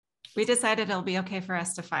We decided it'll be okay for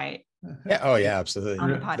us to fight Yeah. Oh yeah, absolutely. on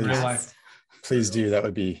the Real podcast. life. Please do. That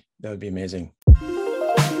would be amazing.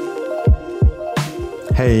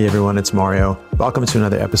 Hey everyone, it's Mario. Welcome to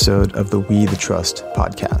another episode of the We the Trust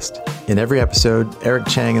podcast. In every episode, Eric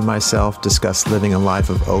Chang and myself discuss living a life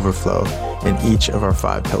of overflow in each of our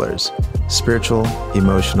 5 pillars: spiritual,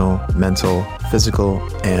 emotional, mental, physical,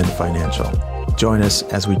 and financial. Join us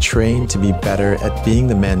as we train to be better at being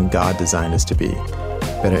the men God designed us to be.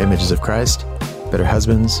 Better images of Christ, better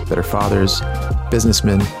husbands, better fathers,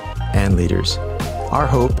 businessmen, and leaders. Our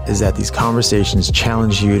hope is that these conversations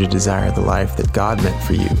challenge you to desire the life that God meant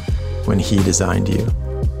for you when He designed you.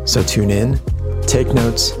 So tune in, take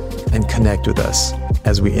notes, and connect with us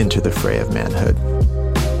as we enter the fray of manhood.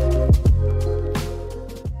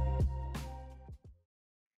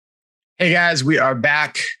 Hey guys, we are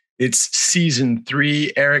back. It's season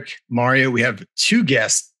 3. Eric, Mario, we have 2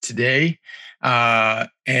 guests today.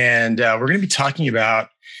 And we're going to be talking about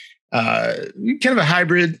kind of a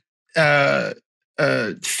hybrid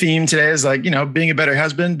theme today, is like, being a better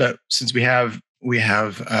husband. But since we have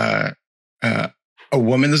a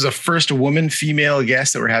woman, this is the first female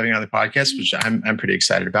guest that we're having on the podcast, which I'm pretty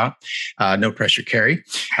excited about. No pressure, Carrie.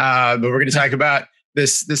 But we're going to talk about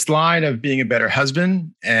this line of being a better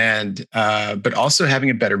husband and but also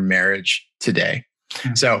having a better marriage today.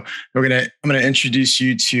 Mm-hmm. So I'm gonna introduce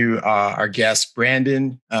you to our guest,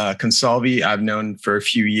 Brandon Consalvi. I've known for a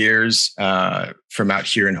few years from out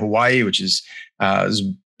here in Hawaii, which is it's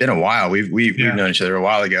been a while. We've known each other a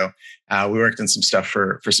while ago. We worked on some stuff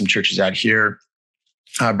for some churches out here.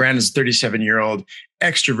 Brandon's a 37-year-old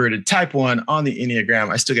extroverted type 1 on the Enneagram.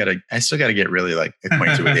 I still gotta get really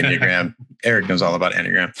acquainted with Enneagram. Eric knows all about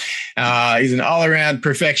Enneagram. He's an all-around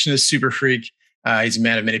perfectionist, super freak. He's a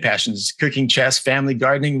man of many passions: cooking, chess, family,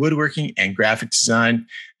 gardening, woodworking, and graphic design.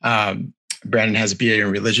 Brandon has a BA in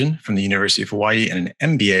religion from the University of Hawaii and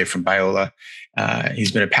an MBA from Biola.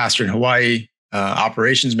 He's been a pastor in Hawaii,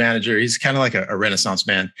 operations manager. He's kind of like a Renaissance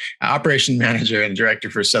man, operations manager and director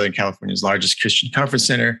for Southern California's largest Christian conference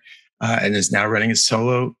center, and is now running a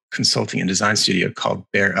solo consulting and design studio called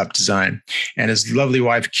Bear Up Design. And his lovely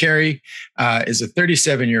wife, Carrie, is a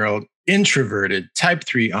 37-year-old introverted type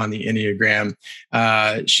 3 on the Enneagram.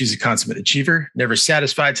 She's a consummate achiever, never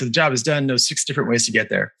satisfied till the job is done, knows 6 different ways to get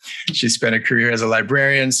there. She spent a career as a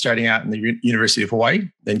librarian, starting out in the University of Hawaii,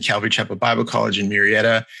 then Calvary Chapel Bible College in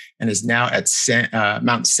Murrieta, and is now at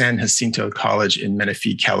Mount San Jacinto College in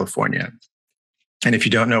Menifee, California. And if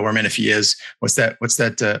you don't know where Menifee is, what's that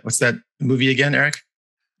movie again, Eric?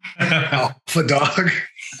 Alpha Dog.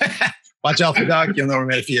 Watch Alpha Dog. You'll know where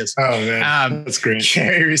Menifee is. Oh man, that's great.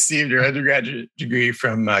 Carrie received her undergraduate degree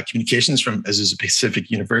from communications from Azusa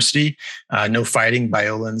Pacific University. No fighting,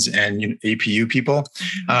 Biolans and APU people.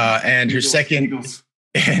 And her second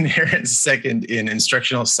in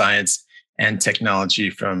instructional science and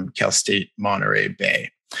technology from Cal State Monterey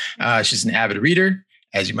Bay. She's an avid reader,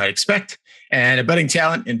 as you might expect, and a budding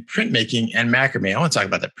talent in printmaking and macrame. I want to talk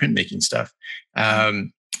about that printmaking stuff.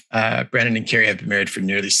 Brandon and Carrie have been married for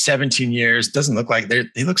nearly 17 years. Doesn't look like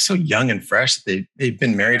they look so young and fresh. They've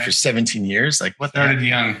been married for 17 years. Like what? Started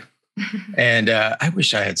young. And I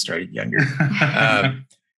wish I had started younger.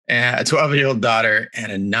 A 12-year-old daughter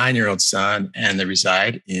and a 9-year-old son, and they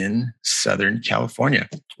reside in Southern California.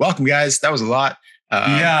 Welcome, guys. That was a lot.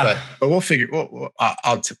 But we'll figure.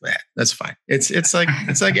 I'll tip that. That's fine. It's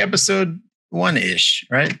like episode 1-ish,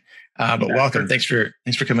 right? But welcome. Thanks for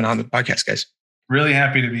coming on the podcast, guys. Really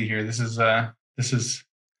happy to be here. This is a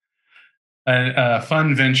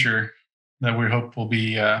fun venture that we hope will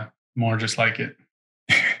be more just like it.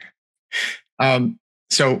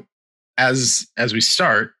 So as we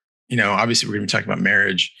start, obviously we're going to be talking about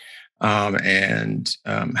marriage, and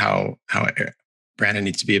how Brandon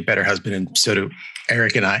needs to be a better husband, and so do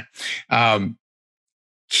Eric and I.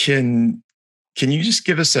 Can you just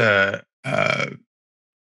give us a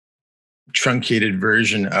truncated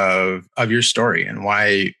version of your story, and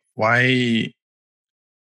why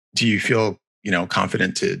do you feel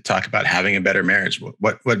confident to talk about having a better marriage?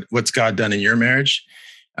 What's God done in your marriage?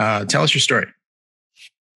 Tell us your story.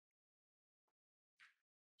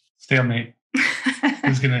 Stalemate.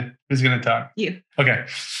 Who's gonna talk? You. Okay.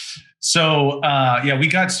 So we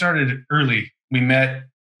got started early. We met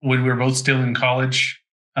when we were both still in college.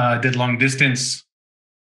 Did long distance.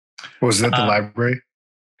 Was that the library?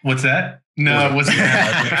 What's that? No, it wasn't.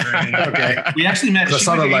 Okay. We actually met. I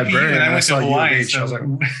saw the librarian and I went to Hawaii.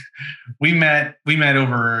 So we met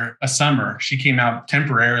over a summer. She came out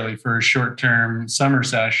temporarily for a short-term summer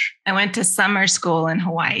sesh. I went to summer school in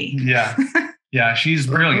Hawaii. Yeah. Yeah, she's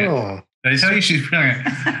brilliant. Did I tell you she's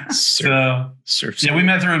brilliant? So Surf. yeah, we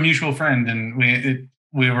met through a mutual friend, and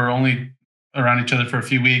we were only around each other for a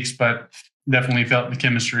few weeks, but definitely felt the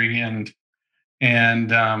chemistry and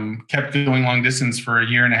kept going long distance for a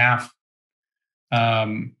year and a half.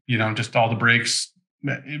 Just all the breaks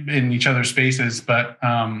in each other's spaces, but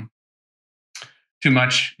too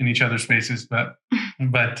much in each other's spaces. But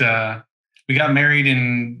we got married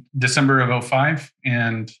in December of 2005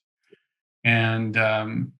 and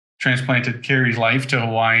transplanted Carrie's life to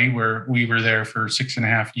Hawaii, where we were there for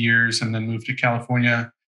 6.5 years, and then moved to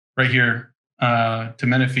California right here to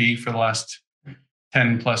Menifee for the last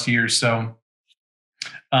 10 plus years. So,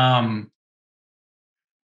 but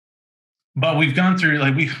we've gone through,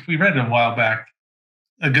 like we read it a while back,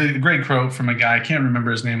 a great quote from a guy. I can't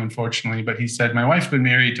remember his name, unfortunately, but he said, "My wife's been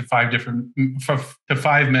married to 5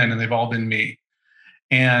 men, and they've all been me."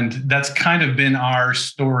 And that's kind of been our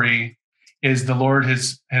story. Is the Lord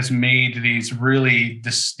has made these really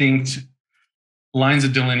distinct lines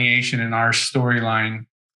of delineation in our storyline,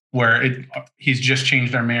 where He's just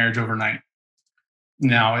changed our marriage overnight.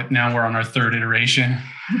 Now we're on our 3rd iteration,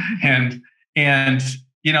 and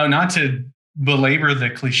not to belabor the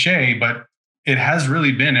cliche, but it has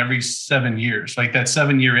really been every 7 years. Like that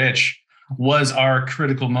 7-year itch was our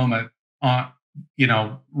critical moment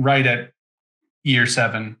right at year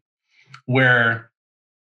 7, where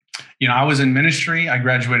I was in ministry. I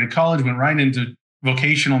graduated college, went right into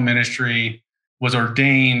vocational ministry, was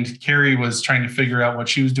ordained. Carrie was trying to figure out what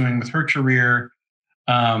she was doing with her career,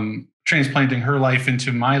 transplanting her life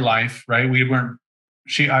into my life, right?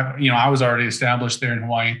 I was already established there in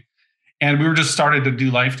Hawaii, and we were just started to do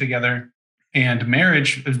life together and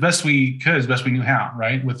marriage as best we could, as best we knew how,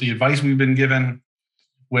 right? With the advice we've been given,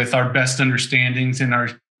 with our best understandings in our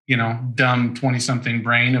dumb 20-something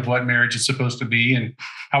brain of what marriage is supposed to be and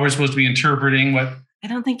how we're supposed to be interpreting what. I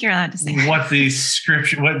don't think you're allowed to say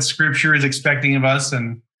what scripture is expecting of us,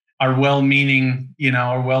 and our well-meaning,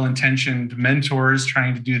 our well-intentioned mentors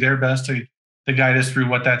trying to do their best to guide us through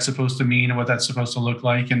what that's supposed to mean and what that's supposed to look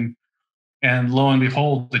like. And lo and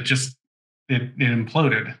behold, it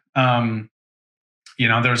imploded.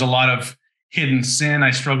 There was a lot of hidden sin.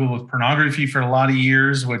 I struggled with pornography for a lot of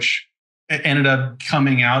years, which it ended up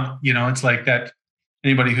coming out. It's like that.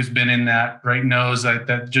 Anybody who's been in that, right, knows that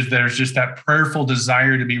there's just that prayerful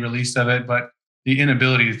desire to be released of it, but the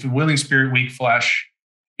inability, the willing spirit, weak flesh.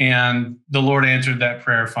 And the Lord answered that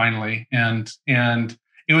prayer finally. And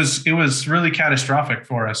it was really catastrophic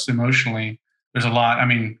for us emotionally. There's a lot. I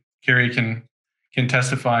mean, Carrie can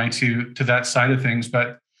testify to that side of things,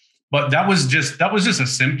 but that was just a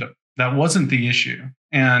symptom. That wasn't the issue.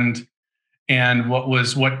 And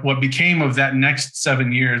what became of that next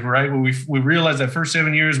 7 years, right? Where we realized that first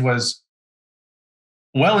 7 years was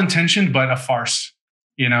well-intentioned, but a farce.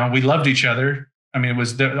 We loved each other. I mean,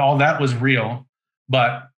 all that was real,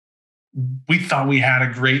 but we thought we had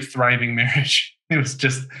a great, thriving marriage.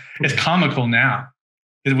 It's comical now.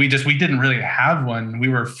 We didn't really have one. We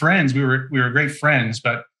were friends. We were great friends,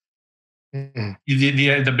 but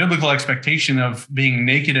the biblical expectation of being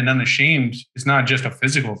naked and unashamed is not just a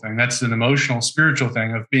physical thing. That's an emotional, spiritual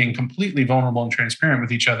thing of being completely vulnerable and transparent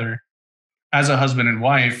with each other as a husband and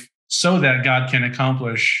wife, so that God can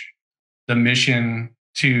accomplish the mission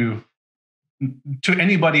to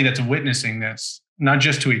anybody that's witnessing this, not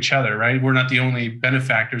just to each other, right? We're not the only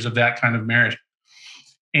benefactors of that kind of marriage.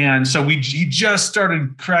 And so he just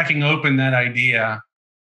started cracking open that idea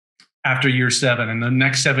after year 7. And the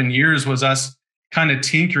next 7 years was us kind of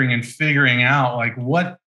tinkering and figuring out, like,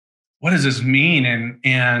 what does this mean?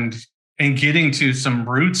 And getting to some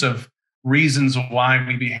roots of reasons why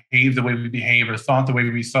we behave the way we behave, or thought the way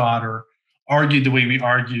we thought, or argued the way we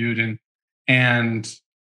argued, and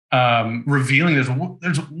revealing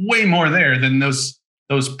there's way more there than those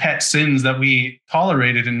pet sins that we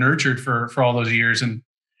tolerated and nurtured for all those years.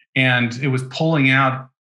 And it was pulling out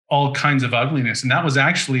all kinds of ugliness. And that was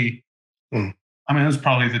actually, it was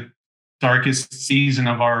probably the darkest season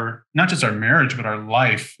of not just our marriage, but our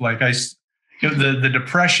life. Like the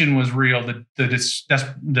depression was real.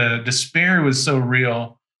 The despair was so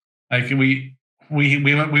real. Like we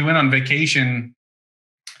went on vacation.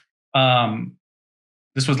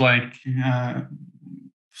 This was like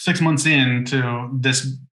 6 months into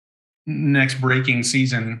this next breaking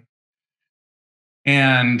season.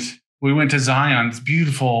 And we went to Zion, this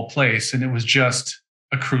beautiful place, and it was just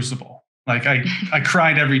a crucible. Like I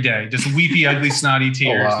cried every day, just weepy, ugly, snotty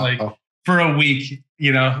tears, like for a week,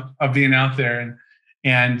 of being out there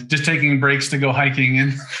and just taking breaks to go hiking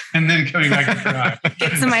and then coming back to cry.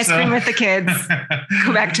 Get some ice cream with the kids,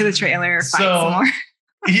 go back to the trailer, find some more.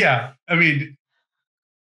 Yeah. I mean,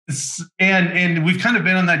 and we've kind of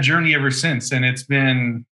been on that journey ever since. And it's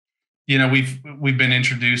been, we've been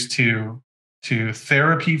introduced to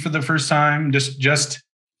therapy for the first time, just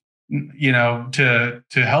to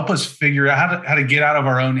help us figure out how to get out of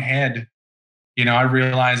our own head. I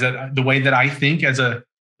realize that the way that I think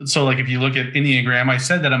so like if you look at Enneagram, I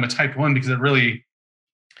said that I'm a type 1 because it really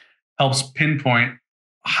helps pinpoint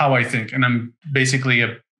how I think. And I'm basically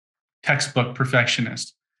a textbook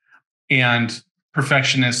perfectionist. And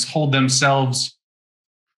perfectionists hold themselves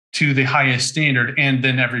to the highest standard and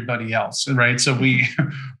then everybody else, right? So we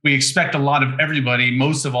expect a lot of everybody,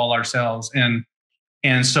 most of all ourselves. And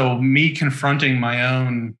so me confronting my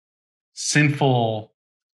own sinful,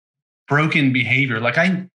 broken behavior, like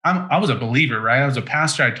I was a believer, right? I was a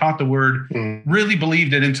pastor. I taught the word, really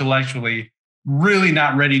believed it intellectually, really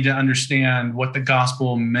not ready to understand what the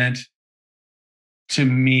gospel meant to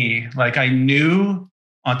me. Like I knew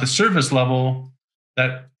at the surface level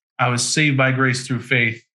that I was saved by grace through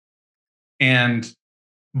faith.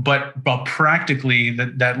 But practically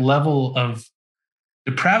that level of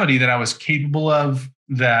depravity that I was capable of,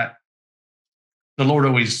 that the Lord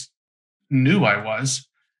always knew I was,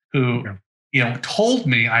 who, told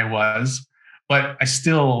me I was, but I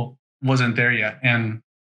still wasn't there yet. And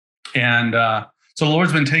so the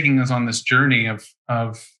Lord's been taking us on this journey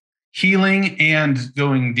of healing and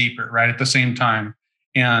going deeper, right, at the same time.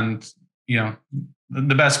 And,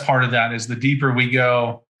 the best part of that is the deeper we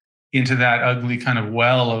go into that ugly kind of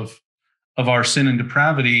well of our sin and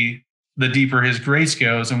depravity, the deeper his grace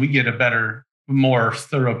goes, and we get a better, more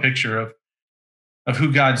thorough picture of who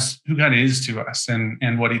God is to us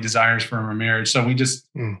and what he desires from our marriage. So we just,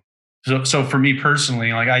 so for me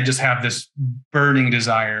personally, like I just have this burning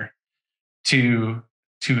desire to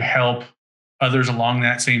help others along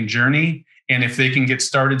that same journey. And if they can get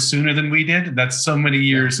started sooner than we did, that's so many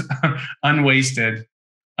years unwasted.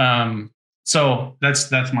 So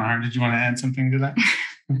that's my heart. Did you want to add something to that?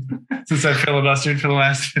 Since I filibustered for the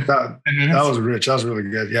last 10 minutes. That was rich. That was really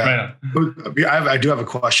good. Yeah. Right. I do have a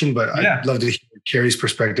question, but I'd love to hear Carrie's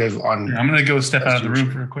perspective on. I'm going to go step out of the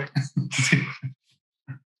room for a quick.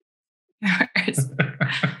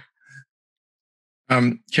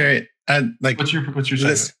 Carrie, what's your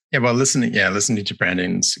segment? Listening to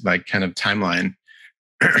Brandon's like kind of timeline.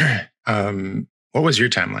 What was your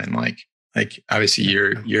timeline like? Like obviously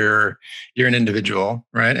you're an individual,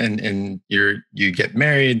 right? And you get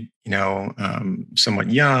married, somewhat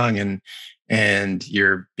young, and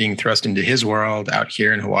you're being thrust into his world out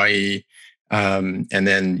here in Hawaii, and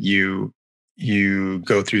then you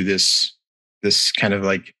go through this kind of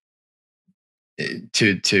like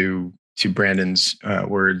to Brandon's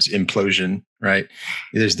words, implosion, right?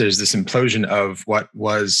 There's this implosion of what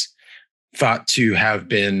was thought to have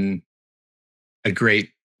been a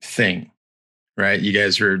great thing, right? You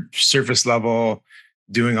guys were surface level,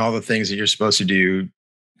 doing all the things that you're supposed to do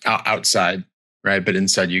outside, right? But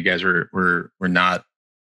inside, you guys were not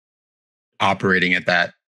operating at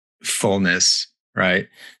that fullness, right?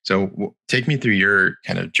 So take me through your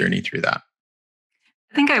kind of journey through that.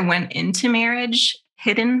 I think I went into marriage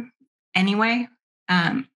hidden anyway.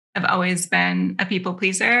 I've always been a people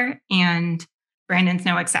pleaser, and Brandon's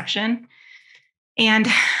no exception. And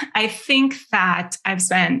I think that I've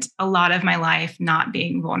spent a lot of my life not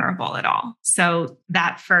being vulnerable at all. So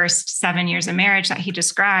that first 7 years of marriage that he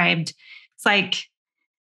described, it's like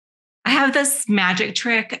I have this magic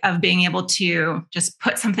trick of being able to just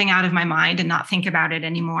put something out of my mind and not think about it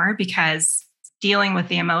anymore, because dealing with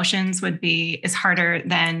the emotions is harder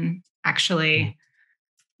than actually,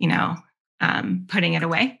 putting it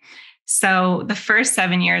away. So the first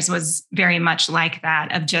 7 years was very much like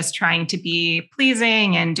that, of just trying to be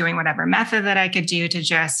pleasing and doing whatever method that I could do to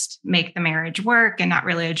just make the marriage work, and not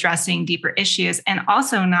really addressing deeper issues, and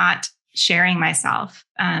also not sharing myself.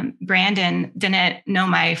 Brandon didn't know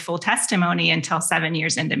my full testimony until 7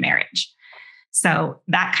 years into marriage. So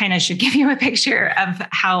that kind of should give you a picture of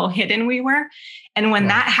how hidden we were. And when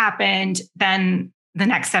that happened, then the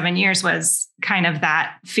next 7 years was kind of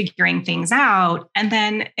that figuring things out. And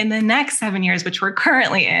then in the next 7 years, which we're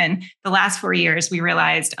currently in, the last 4 years, we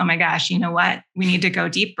realized, oh my gosh, you know what? We need to go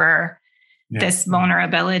deeper. Yeah. This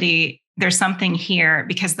vulnerability, there's something here,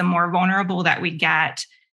 because the more vulnerable that we get,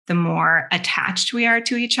 the more attached we are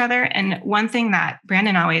to each other. And one thing that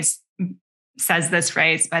Brandon always says this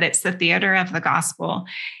phrase, but it's the theater of the gospel.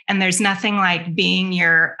 And there's nothing like being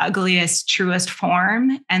your ugliest, truest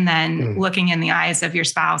form, and then looking in the eyes of your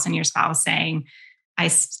spouse, and your spouse saying, I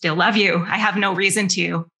still love you. I have no reason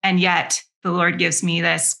to. And yet the Lord gives me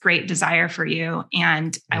this great desire for you.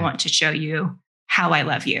 And I want to show you how I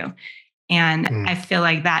love you. And I feel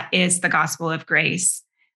like that is the gospel of grace.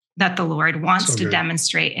 that the Lord wants to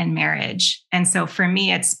demonstrate in marriage. And so for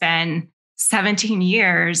me, it's been 17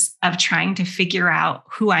 years of trying to figure out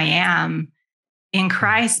who I am in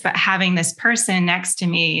Christ, but having this person next to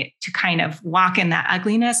me to kind of walk in that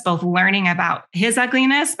ugliness, both learning about his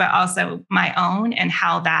ugliness, but also my own, and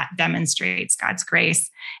how that demonstrates God's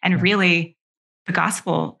grace. And really the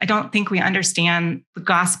gospel, I don't think we understand the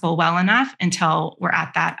gospel well enough until we're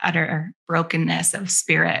at that utter brokenness of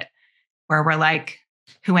spirit, where we're like,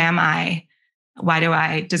 who am I? Why do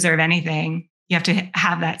I deserve anything? You have to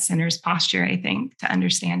have that sinner's posture, I think, to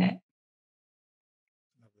understand it.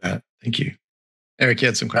 Thank you. Eric, you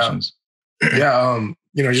had some questions.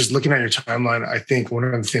 Just looking at your timeline, I think one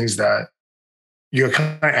of the things that you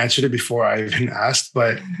kind of answered it before I even asked,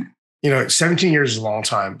 but 17 years is a long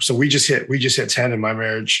time. So we just hit 10 in my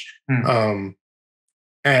marriage. And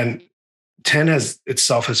 10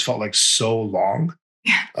 itself has felt like so long.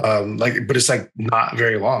 But it's like not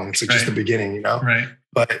very long. It's like just the beginning, Right.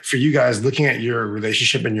 But for you guys, looking at your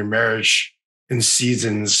relationship and your marriage in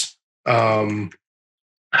seasons,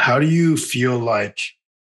 how do you feel like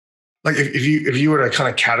if you were to kind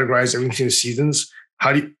of categorize everything in seasons,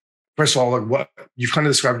 first of all, like what you've kind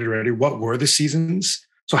of described it already, what were the seasons?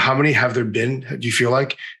 So how many have there been, do you feel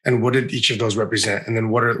like, and what did each of those represent? And then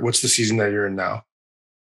what's the season that you're in now?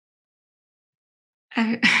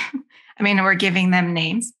 I mean, we're giving them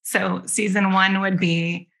names. So season 1 would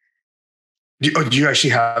be. Do you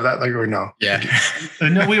actually have that, or no? Yeah.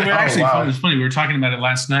 No, we were actually. Wow. It was funny. We were talking about it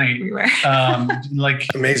last night. We were.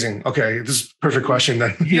 Amazing. Okay, this is a perfect question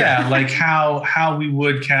then. Yeah, like how we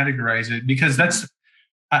would categorize it, because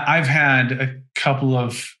I've had a couple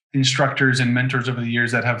of instructors and mentors over the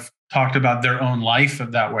years that have talked about their own life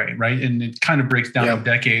that way, right? And it kind of breaks down in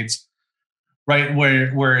decades, right?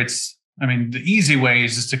 Where it's. I mean, the easy way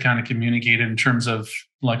is just to kind of communicate it in terms of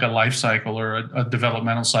like a life cycle or a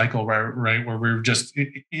developmental cycle, right? Where we're just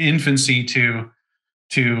infancy to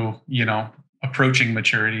approaching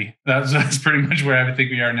maturity. That's pretty much where I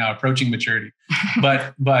think we are now, approaching maturity.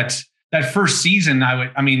 But that first season,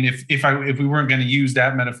 if we weren't going to use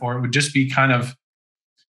that metaphor, it would just be kind of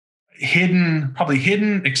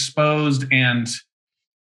hidden, exposed, and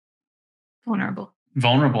vulnerable.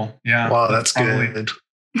 Yeah. Wow, that's good.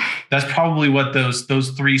 That's probably what those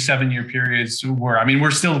 3 7-year periods were. I mean,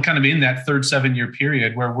 we're still kind of in that third 7-year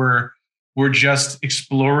period where we're just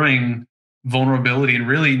exploring vulnerability, and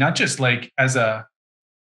really not just like as a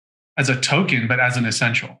token, but as an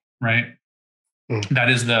essential, right? That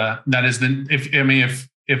is the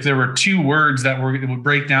if there were 2 words that would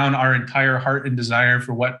break down our entire heart and desire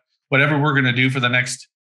for whatever we're going to do for the next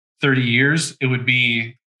 30 years, it would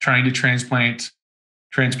be trying to transplant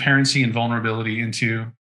transparency and vulnerability into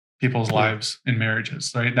people's lives and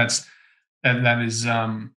marriages, right? That is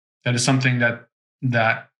something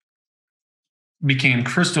that became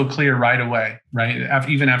crystal clear right away, right?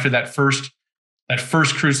 Even after that first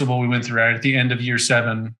crucible we went through, right at the end of year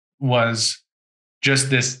 7, was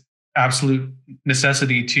just this absolute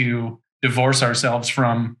necessity to divorce ourselves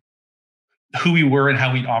from who we were and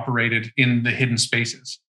how we operated in the hidden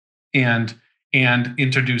spaces, and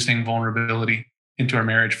introducing vulnerability into our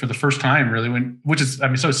marriage for the first time, really, which is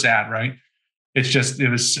so sad, right?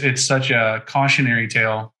 It's such a cautionary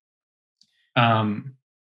tale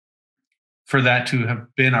for that to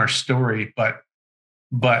have been our story, but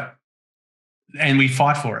we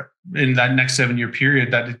fought for it in that next 7-year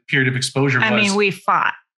period. That period of exposure we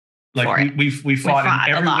fought. Like we fought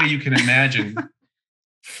in every way you can imagine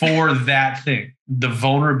for that thing, the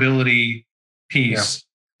vulnerability piece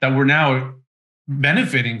that we're now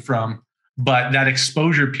benefiting from. But that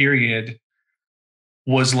exposure period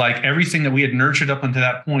was like everything that we had nurtured up until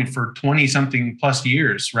that point for 20 something plus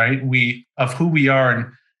years, right? Of who we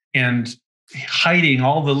are, and hiding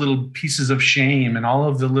all the little pieces of shame and all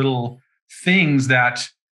of the little things that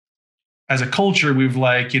as a culture, we've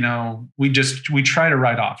we try to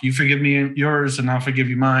write off. You forgive me yours and I'll forgive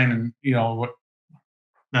you mine. And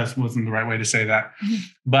that wasn't the right way to say that,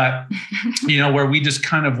 but where we just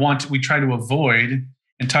kind of we try to avoid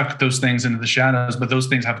and tuck those things into the shadows, but those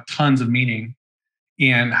things have tons of meaning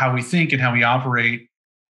in how we think and how we operate.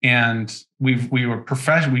 And we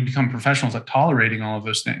become professionals at tolerating all of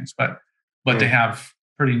those things, but they have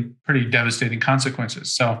pretty devastating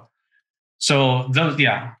consequences. So those,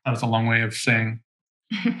 that was a long way of saying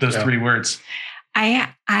those 3 words. I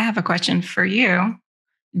have a question for you.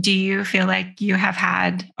 Do you feel like you have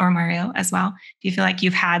had, or Mario as well, do you feel like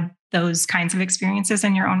you've had those kinds of experiences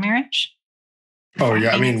in your own marriage? Oh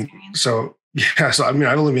yeah.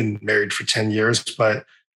 I've only been married for 10 years, but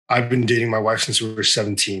I've been dating my wife since we were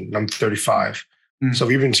 17 and I'm 35. So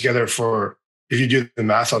we've been together for, if you do the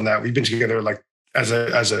math on that, we've been together like as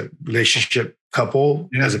a relationship couple,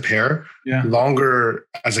 as a pair, longer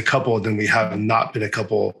as a couple than we have not been a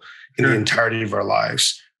couple in the entirety of our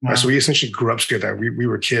lives. Wow. Right? So we essentially grew up together. We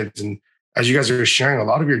were kids. And as you guys are sharing a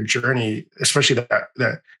lot of your journey, especially that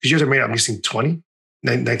because you guys are made, I'm guessing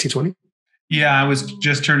 1920? Yeah, I was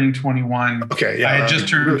just turning 21. Okay, yeah. I had just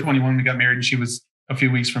turned 21. We got married and she was a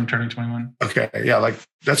few weeks from turning 21. Okay, yeah, like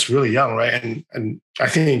that's really young, right? And I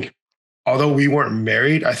think, although we weren't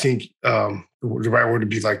married, I think the right word would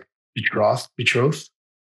be like betrothed.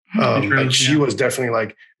 Like she was definitely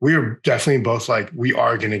like, we were definitely both like, we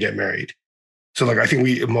are going to get married. So like, I think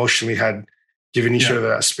we emotionally had given each other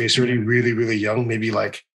that space already really, really young. Maybe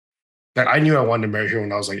like I knew I wanted to marry her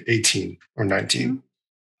when I was like 18 or 19,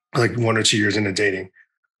 like 1 or 2 years into dating.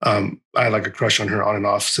 I had like a crush on her on and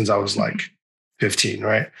off since I was like 15.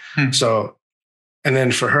 Right. So, and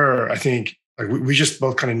then for her, I think like we just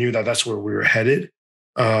both kind of knew that that's where we were headed.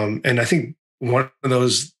 And I think one of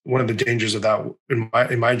the dangers of that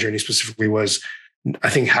in my journey specifically was, I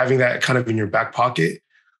think having that kind of in your back pocket,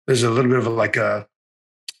 there's a little bit of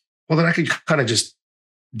then I could kind of just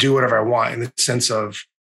do whatever I want in the sense of,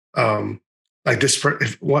 like this,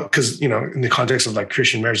 because, you know, in the context of like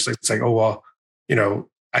Christian marriage, it's like, oh, well, you know,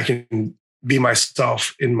 I can be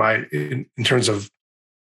myself in terms of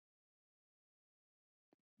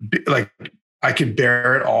like, I could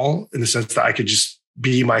bear it all in the sense that I could just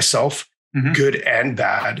be myself, good and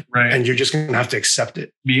bad. Right. And you're just going to have to accept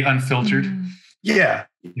it. Be unfiltered. Yeah.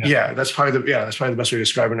 That's probably the best way to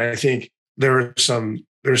describe it. And I think there's some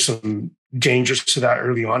dangers to that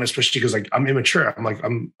early on, especially because like I'm immature. I'm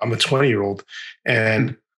a 20-year-old.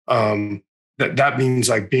 And that means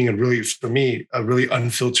like being a really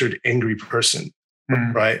unfiltered, angry person.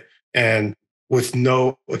 Right. And with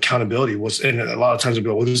no accountability and a lot of times I'll be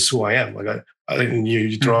like, well, this is who I am. Like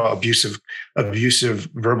you throw out abusive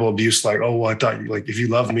verbal abuse, like, oh, well, I thought like, if you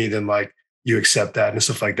love me, then like you accept that and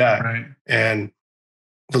stuff like that. Right. And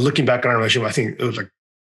looking back on our relationship, I think it was like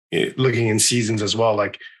looking in seasons as well,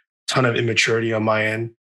 like ton of immaturity on my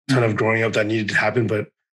end, ton of growing up that needed to happen. But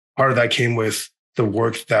part of that came with the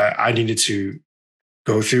work that I needed to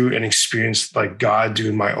go through and experience like God do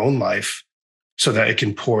in my own life so that it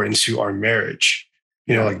can pour into our marriage.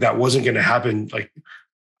 You know, like that wasn't going to happen like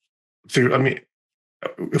through, I mean,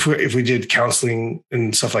 if we did counseling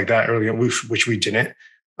and stuff like that early on, which we didn't,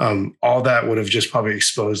 all that would have just probably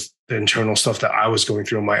exposed the internal stuff that I was going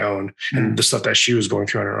through on my own and the stuff that she was going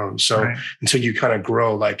through on her own. So until you kind of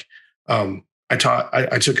grow, like I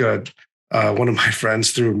took one of my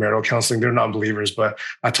friends through marital counseling. They're non-believers, but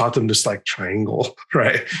I taught them this like triangle,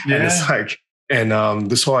 right? Yeah. And it's like, and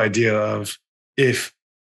this whole idea of if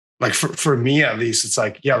like for me at least, it's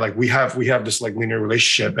like, yeah, like we have this like linear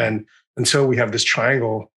relationship, and until we have this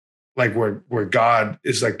triangle, like where God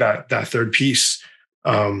is like that third piece,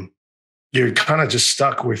 you're kind of just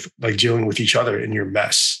stuck with like dealing with each other in your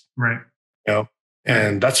mess. Right. You know?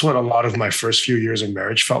 And that's what a lot of my first few years of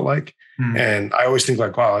marriage felt like. And I always think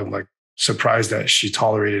like, wow, I'm like surprised that she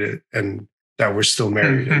tolerated it and that we're still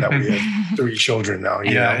married and that we have 3 children now.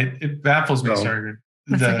 You know? It baffles me. Sorry.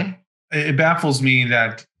 It baffles me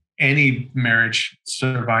that any marriage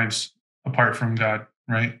survives apart from God,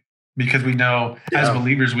 right? Because we know as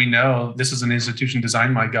believers, we know this is an institution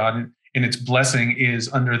designed by God and its blessing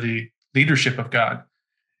is under the leadership of God.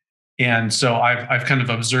 And so I've kind of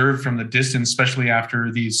observed from the distance, especially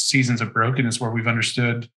after these seasons of brokenness where we've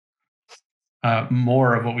understood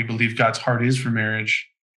more of what we believe God's heart is for marriage,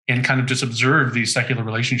 and kind of just observe these secular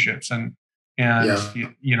relationships. And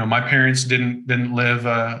you know, my parents didn't live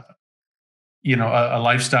a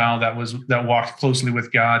lifestyle that walked closely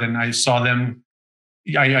with God. And I saw them,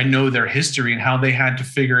 I know their history and how they had to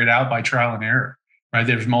figure it out by trial and error, right?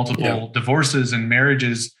 There's multiple divorces and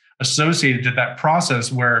marriages associated to that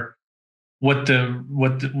process where what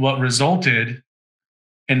resulted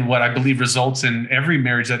and what I believe results in every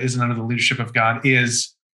marriage that isn't under the leadership of God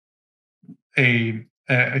is a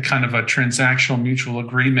kind of a transactional mutual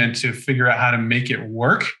agreement to figure out how to make it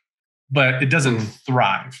work, but it doesn't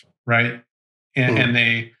thrive, right? And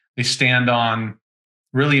they stand on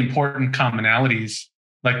really important commonalities.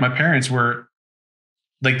 Like my parents were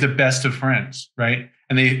like the best of friends, right?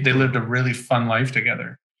 And they lived a really fun life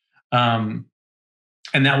together. And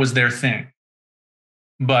that was their thing.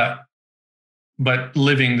 But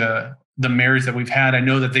living the marriage that we've had, I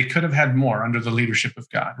know that they could have had more under the leadership of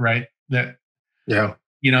God, right?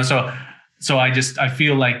 You know, so I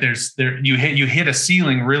feel like you hit a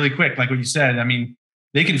ceiling really quick, like what you said. I mean,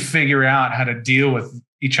 they can figure out how to deal with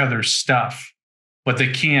each other's stuff, but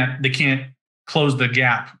they can't close the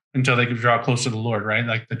gap until they can draw close to the Lord, right?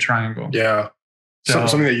 Like the triangle. Yeah. So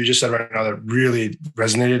something that you just said right now that really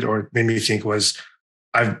resonated or made me think was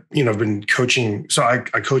I've been coaching. So I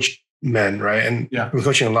coach men, right? And I've been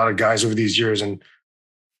coaching a lot of guys over these years. And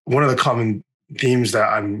one of the common themes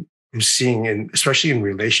that I'm seeing, especially in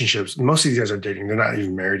relationships, most of these guys are dating. They're not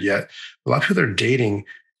even married yet. A lot of people that are dating,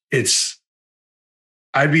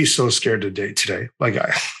 I'd be so scared to date today. Like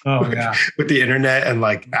with the internet and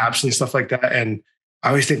like apps and stuff like that. And I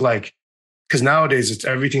always think like, because nowadays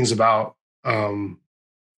everything's about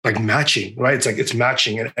like matching, right? It's like it's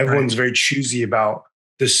matching, and everyone's very choosy about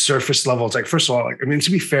this surface level. It's like, first of all, like, I mean,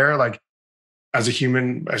 to be fair, like as a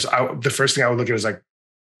human, the first thing I would look at is like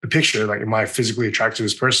the picture, like, am I physically attracted to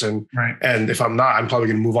this person? Right. And if I'm not, I'm probably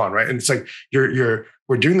going to move on. Right. And it's like, we're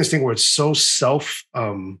doing this thing where it's so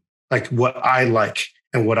like what I like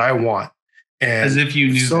and what I want. And as if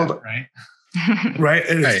you knew that, right? Right.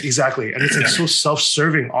 And exactly. And it's like so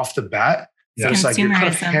self-serving off the bat. Yeah. It's like you're kind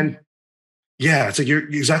of it's like you're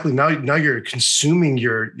exactly now you're consuming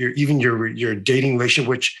your dating relationship,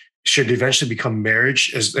 which should eventually become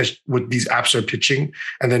marriage, as what these apps are pitching,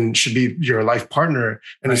 and then should be your life partner.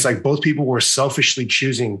 And it's like both people were selfishly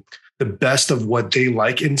choosing the best of what they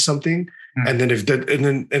like in something. And then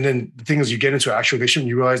and then the thing is, you get into an actual relationship,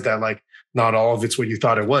 you realize that like not all of it's what you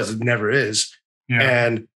thought it was. It never is. Yeah.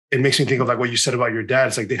 And it makes me think of like what you said about your dad.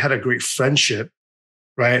 It's like they had a great friendship,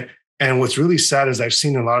 right? And what's really sad is I've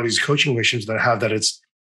seen a lot of these coaching relationships that have that it's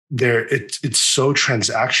so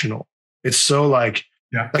transactional. It's so like,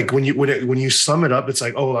 like when you sum it up, it's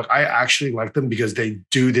like, oh, like I actually like them because they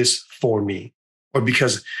do this for me, or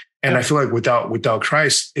because, and I feel like without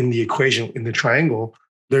Christ in the equation, in the triangle,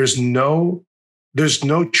 there's no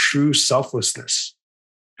true selflessness.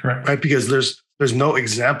 Correct. Right. Because there's no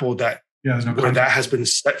example that where that has been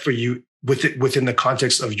set for you within the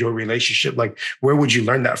context of your relationship. Like, where would you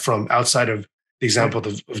learn that from outside of the example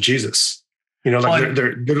of Jesus? Like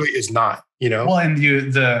there literally is not, Well, and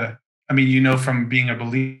from being a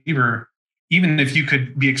believer, even if you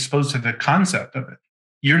could be exposed to the concept of it,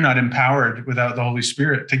 you're not empowered without the Holy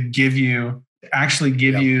Spirit to give you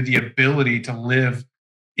the ability to live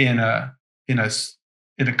in a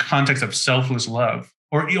context of selfless love,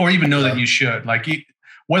 or even know that you should, like,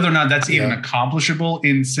 whether or not that's even accomplishable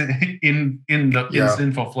in sinful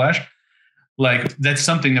flesh, like that's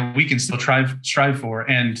something that we can still strive for.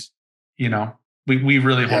 And, we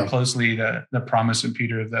really hold closely the promise in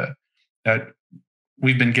Peter that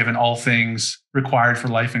we've been given all things required for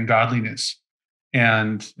life and godliness.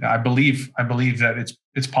 And I believe that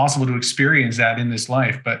it's possible to experience that in this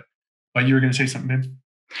life, but you were going to say something,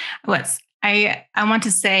 babe? I want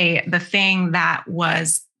to say the thing that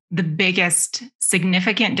was the biggest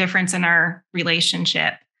significant difference in our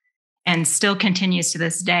relationship, and still continues to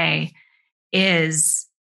this day, is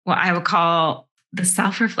what I would call the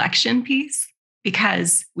self-reflection piece,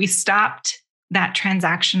 because we stopped that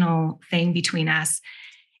transactional thing between us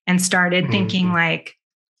and started thinking like,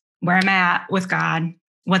 where am I at with God?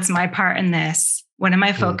 What's my part in this? What am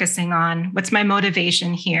I focusing on? What's my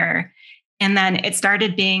motivation here? And then it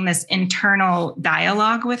started being this internal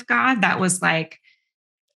dialogue with God that was like,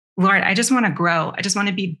 Lord, I just want to grow. I just want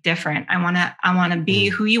to be different. I want to be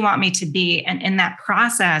who you want me to be. And in that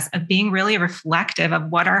process of being really reflective of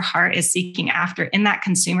what our heart is seeking after, in that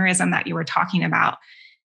consumerism that you were talking about,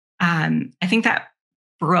 I think that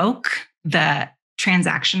broke the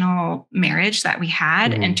transactional marriage that we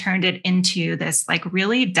had and turned it into this like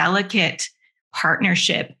really delicate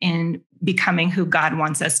partnership in becoming who God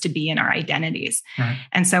wants us to be in our identities. Right.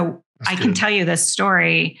 And so I can tell you this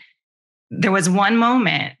story. There was one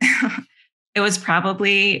moment, it was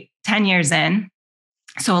probably 10 years in,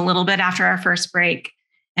 so a little bit after our first break,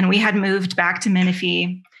 and we had moved back to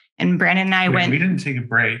Menifee, and Brandon and I went. We didn't take a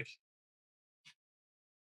break.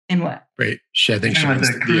 In what? Break. I think she means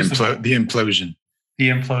the implosion. The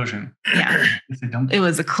implosion. Yeah. It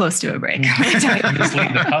was close to a break. Just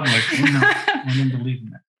leave the public. I don't believe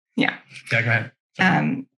in that. Yeah. Yeah, go ahead.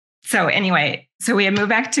 Sorry. So anyway, we had moved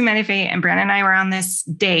back to Menifee, and Brandon and I were on this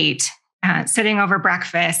date, sitting over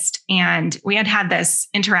breakfast, and we had this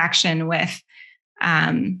interaction with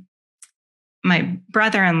my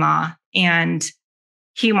brother-in-law, and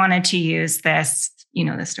he wanted to use this,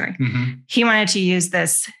 this story. He wanted to use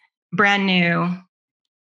this brand new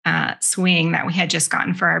swing that we had just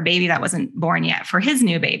gotten for our baby that wasn't born yet, for his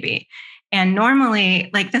new baby. And normally,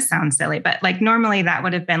 like, this sounds silly, but like normally that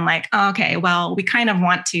would have been like, oh, okay, well, we kind of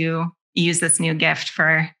want to use this new gift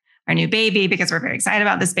for our new baby because we're very excited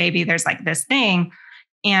about this baby. There's like this thing.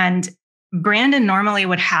 And Brandon normally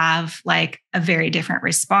would have like a very different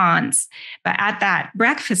response. But at that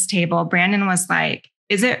breakfast table, Brandon was like,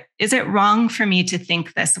 is it wrong for me to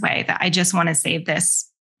think this way, that I just want to save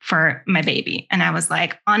this for my baby? And I was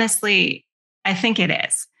like, honestly, I think it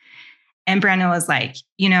is. And Brandon was like,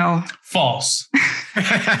 false.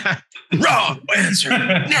 Wrong answer.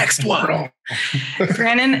 Next one.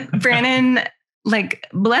 Brandon, like,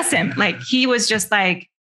 bless him. Like, he was just like,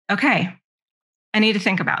 okay, I need to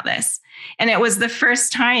think about this. And it was the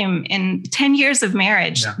first time in 10 years of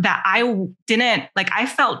marriage that I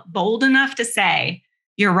felt bold enough to say,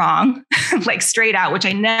 you're wrong, like straight out, which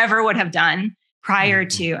I never would have done prior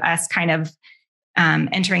to us kind of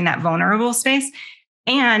entering that vulnerable space.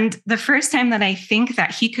 And the first time that I think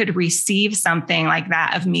that he could receive something like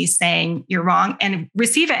that of me saying, you're wrong, and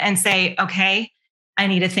receive it and say, okay, I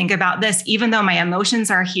need to think about this. Even though my emotions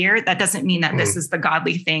are here, that doesn't mean that this is the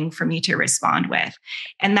godly thing for me to respond with.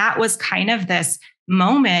 And that was kind of this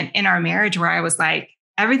moment in our marriage where I was like,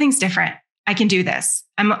 everything's different. I can do this.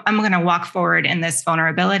 I'm going to walk forward in this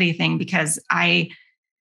vulnerability thing because I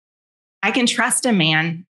can trust a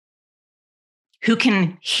man who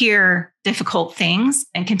can hear difficult things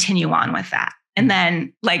and continue on with that. And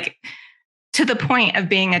then, like, to the point of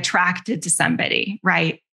being attracted to somebody,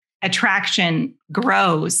 right? Attraction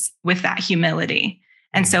grows with that humility.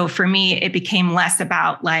 And so for me, it became less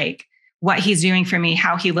about like what he's doing for me,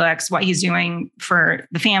 how he looks, what he's doing for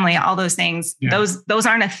the family, all those things. Yeah. Those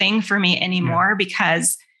aren't a thing for me anymore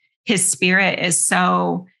because his spirit is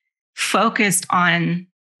so focused on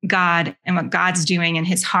God and what God's doing in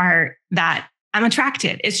his heart that I'm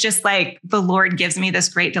attracted. It's just like the Lord gives me this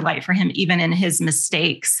great delight for him, even in his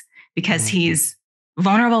mistakes, because he's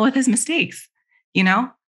vulnerable with his mistakes.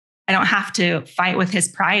 I don't have to fight with his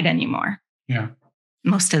pride anymore. Yeah.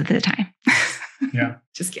 Most of the time. Yeah.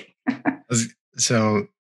 Just kidding. So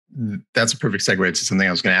that's a perfect segue to something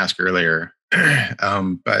I was going to ask earlier.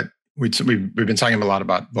 But we've been talking a lot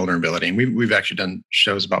about vulnerability, and we've actually done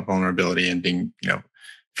shows about vulnerability and being,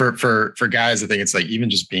 for guys, I think it's like even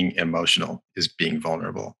just being emotional is being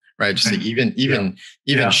vulnerable, right? Just like even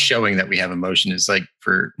showing that we have emotion is like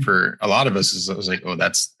for a lot of us is like, oh,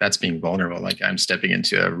 that's being vulnerable. Like I'm stepping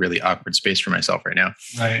into a really awkward space for myself right now.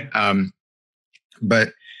 Right.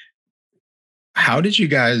 But how did you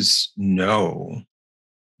guys know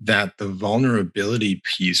that the vulnerability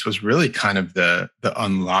piece was really kind of the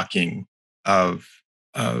unlocking of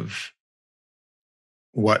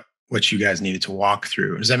what you guys needed to walk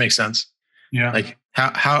through? Does that make sense? Yeah. Like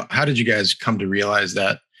how did you guys come to realize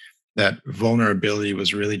that vulnerability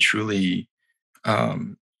was really truly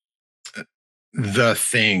the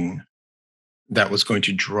thing that was going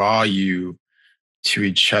to draw you to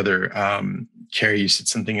each other? Carrie, you said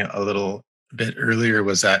something a little bit earlier,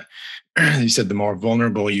 was that you said the more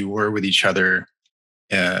vulnerable you were with each other,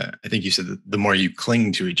 I think you said the more you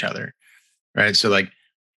cling to each other, right? So like,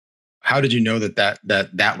 how did you know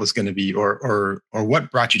that was going to be, or what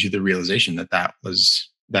brought you to the realization that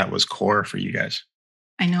was core for you guys?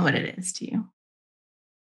 I know what it is to you.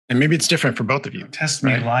 And maybe it's different for both of you. Test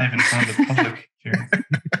me live in front of the public here.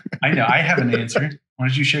 I know I have an answer. Why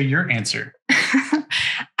don't you share your answer?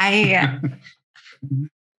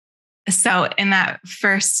 So in that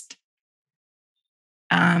first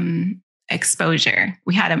exposure,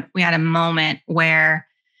 we had a moment where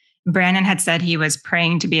Brandon had said he was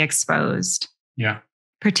praying to be exposed. Yeah.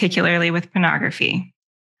 Particularly with pornography.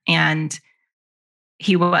 And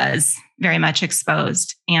he was very much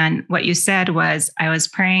exposed. And what you said was, I was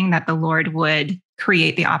praying that the Lord would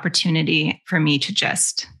create the opportunity for me to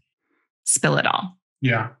just spill it all.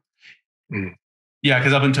 Yeah. Yeah.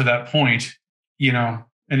 Because up until that point,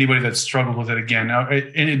 anybody that's struggled with it, again,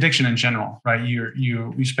 in addiction in general, right?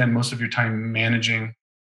 You spend most of your time managing,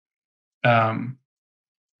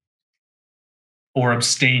 or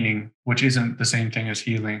abstaining, which isn't the same thing as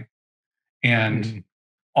healing. And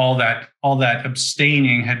all that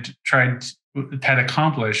abstaining had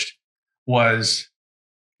accomplished was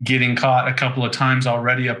getting caught a couple of times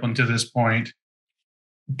already up until this point,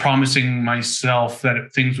 promising myself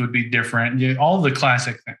that things would be different. All the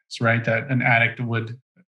classic things, right, that an addict would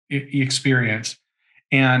experience,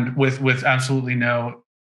 and with absolutely no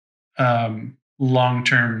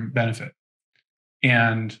long-term benefit.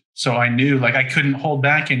 And so I knew, like, I couldn't hold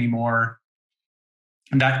back anymore.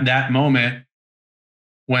 And that moment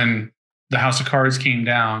when the house of cards came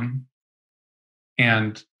down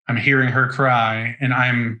and I'm hearing her cry and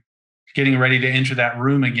I'm getting ready to enter that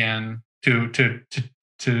room again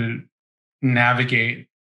to navigate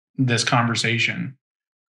this conversation,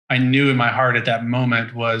 I knew in my heart at that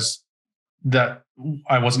moment was that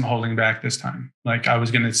I wasn't holding back this time. Like I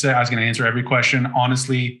was going to answer every question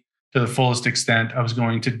honestly to the fullest extent. I wasn't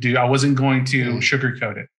going to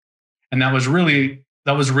sugarcoat it. And that was really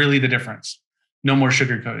That was really the difference. No more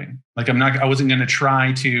sugarcoating. Like I wasn't going to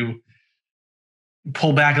try to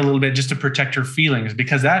pull back a little bit just to protect her feelings,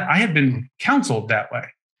 because that I had been counseled that way.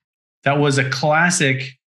 That was a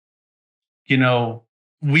classic,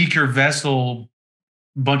 weaker vessel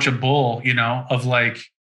bunch of bull, of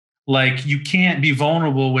like you can't be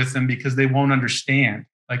vulnerable with them because they won't understand.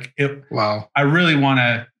 Wow. I really want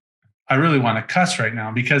to cuss right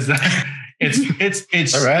now because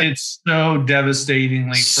it's so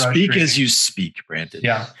devastatingly frustrating. Speak as you speak, Brandon.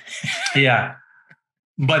 Yeah. Yeah.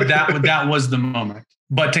 But that was the moment.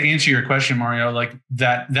 But to answer your question, Mario, like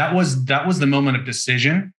that was the moment of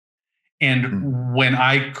decision. And when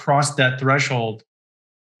I crossed that threshold,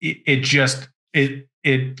 it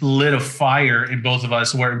lit a fire in both of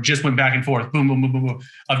us where it just went back and forth, boom, boom, boom, boom, boom,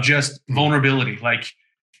 of just vulnerability. Like,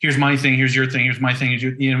 here's my thing, here's your thing, here's my thing.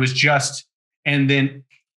 It was just, and then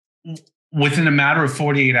within a matter of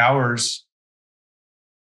 48 hours,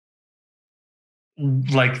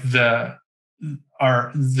 like the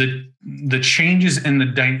changes in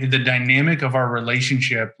the dynamic of our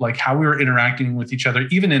relationship, like how we were interacting with each other,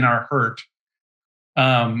 even in our hurt,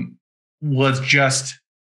 was just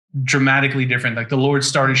dramatically different. Like the Lord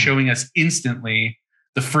started showing us instantly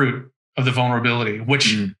the fruit of the vulnerability,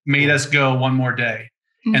 which made us go one more day,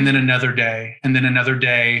 and then another day, and then another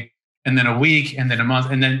day, and then a week, and then a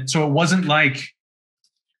month. And then, so it wasn't like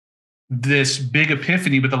this big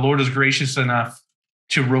epiphany, but the Lord was gracious enough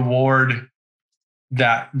to reward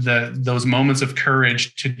those moments of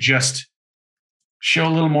courage to just show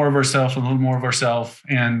a little more of ourselves,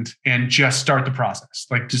 and just start the process,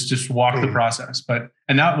 like just walk the process.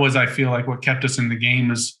 And that was, I feel like, what kept us in the game,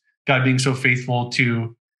 was God being so faithful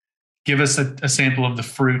to give us a sample of the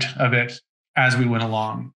fruit of it as we went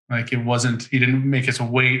along. Like he didn't make us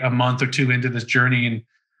wait a month or two into this journey and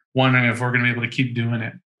wondering if we're going to be able to keep doing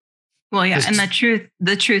it. Well, yeah. And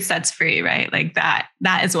the truth sets free, right? Like that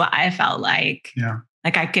is what I felt like. Yeah.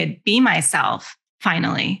 Like I could be myself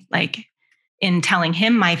finally, like in telling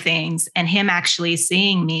him my things and him actually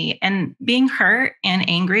seeing me and being hurt and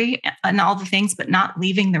angry and all the things, but not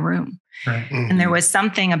leaving the room. Right. And there was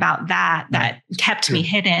something about that kept me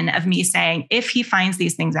hidden, of me saying, if he finds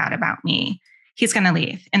these things out about me, he's going to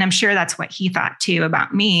leave. And I'm sure that's what he thought too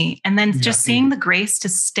about me. And then just seeing the grace to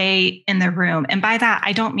stay in the room. And by that,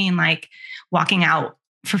 I don't mean like walking out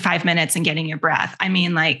for 5 minutes and getting your breath. I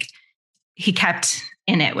mean, like he kept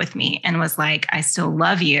in it with me and was like, I still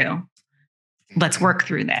love you. Let's work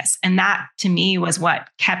through this. And that to me was what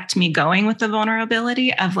kept me going with the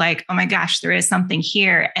vulnerability of like, oh my gosh, there is something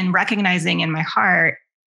here. And recognizing in my heart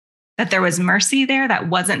that there was mercy there that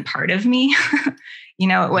wasn't part of me.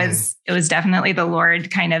 It was definitely the Lord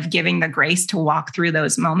kind of giving the grace to walk through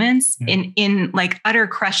those moments in like utter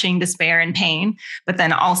crushing despair and pain, but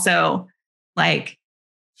then also like,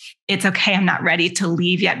 it's okay. I'm not ready to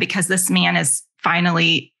leave yet because this man is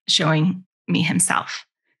finally showing me himself.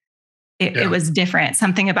 It was different.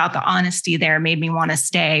 Something about the honesty there made me want to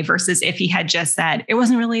stay, versus if he had just said, it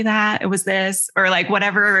wasn't really that, it was this, or like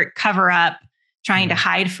whatever cover up trying to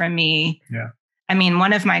hide from me. Yeah. I mean,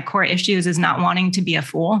 one of my core issues is not wanting to be a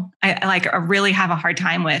fool. I really have a hard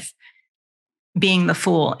time with being the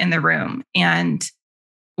fool in the room. And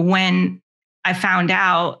when I found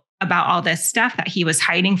out about all this stuff that he was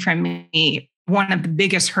hiding from me, one of the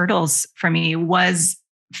biggest hurdles for me was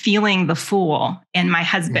feeling the fool in my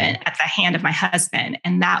husband, at the hand of my husband.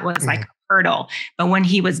 And that was like a hurdle. But when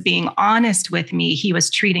he was being honest with me, he was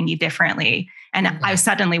treating me differently. And I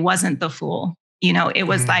suddenly wasn't the fool. It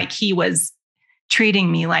was like he was treating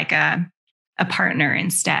me like a partner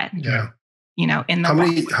instead. Yeah. In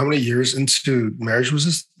the how many years into marriage was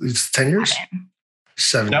this? It's 10 years?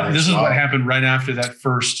 7 years. This is what happened right after that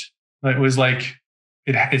first. It was like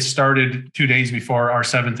it started 2 days before our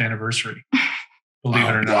 7th anniversary. Believe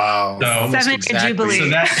it or not. Wow. So, 7th Jubilee. So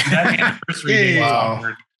that anniversary day was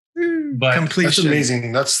awkward. But that's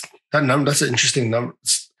amazing. That's an interesting number.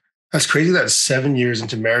 That's crazy that 7 years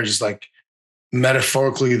into marriage is like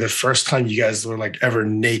metaphorically the first time you guys were like ever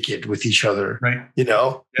naked with each other. Right.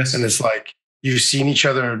 Yes. And it's like you've seen each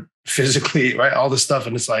other physically, right? All this stuff.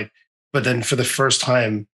 And it's like, but then for the first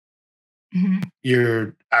time,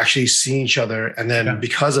 you're actually seeing each other. And then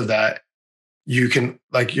because of that, you can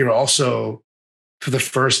like, you're also, for the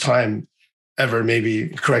first time ever, maybe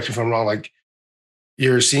correct me if I'm wrong, like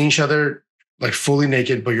you're seeing each other like fully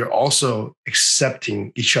naked, but you're also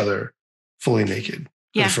accepting each other fully naked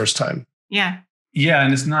for the first time. Yeah. Yeah.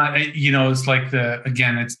 And it's not, it's like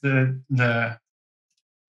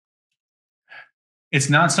it's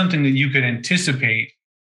not something that you could anticipate.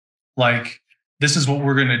 Like, this is what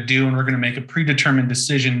we're going to do. And we're going to make a predetermined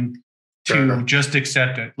decision to just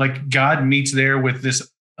accept it. Like God meets there with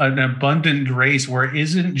an abundant grace where it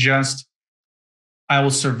isn't just, I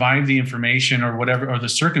will survive the information or whatever, or the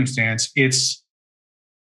circumstance. It's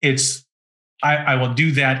I will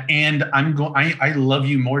do that. And I love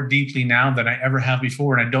you more deeply now than I ever have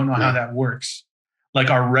before. And I don't know how that works. Like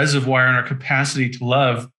our reservoir and our capacity to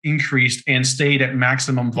love increased and stayed at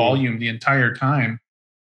maximum volume the entire time.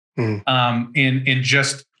 And it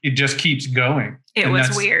just keeps going. It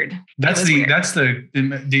was weird. That's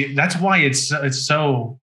why it's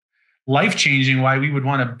so life-changing, why we would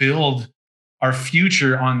want to build our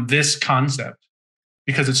future on this concept,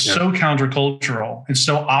 because it's so countercultural and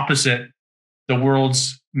so opposite the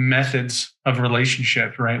world's methods of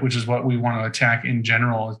relationship, right? Which is what we want to attack in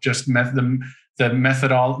general. It's just the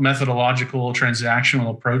methodological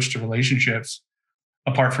transactional approach to relationships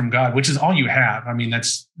apart from God, which is all you have. I mean,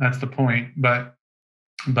 that's the point. But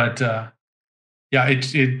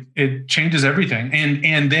it changes everything.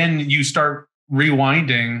 And then you start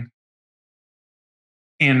rewinding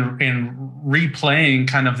and replaying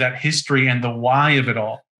kind of that history and the why of it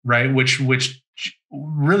all, right? Which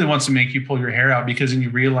really wants to make you pull your hair out, because then you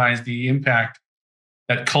realize the impact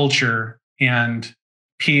that culture and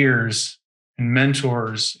peers and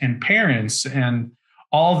mentors and parents and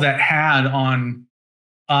all that had on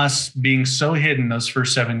us being so hidden those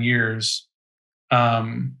first 7 years,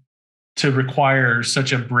 to require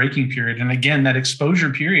such a breaking period. And again, that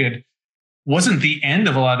exposure period wasn't the end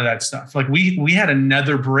of a lot of that stuff. Like we had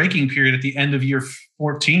another breaking period at the end of year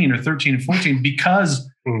 14 or 13 and 14, because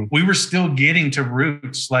we were still getting to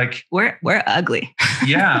roots. Like we're ugly.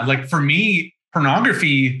 Yeah. Like for me,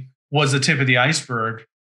 pornography was the tip of the iceberg.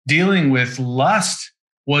 Dealing with lust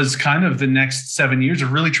was kind of the next 7 years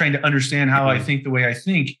of really trying to understand how I think the way I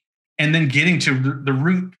think, and then getting to the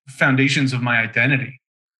root foundations of my identity.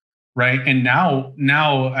 Right. And now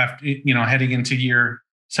after, heading into year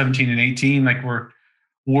 17 and 18, like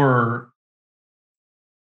we're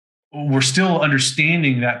still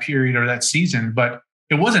understanding that period or that season, but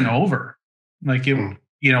it wasn't over. Like we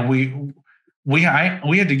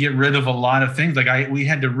had to get rid of a lot of things. Like we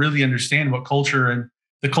had to really understand what culture and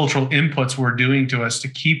the cultural inputs were doing to us to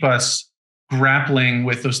keep us grappling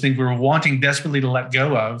with those things we were wanting desperately to let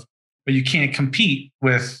go of, but you can't compete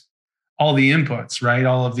with all the inputs, right?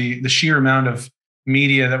 All of the sheer amount of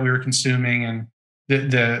media that we were consuming, and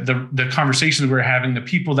the conversations we were having, the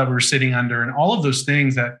people that we were sitting under, and all of those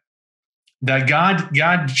things that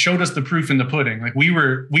God showed us the proof in the pudding. Like we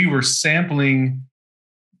were sampling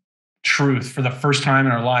truth for the first time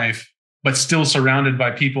in our life, but still surrounded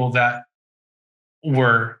by people that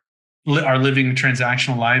are living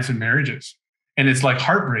transactional lives and marriages. And it's like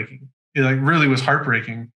heartbreaking. It like really was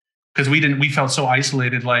heartbreaking, because we felt so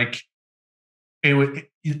isolated. Like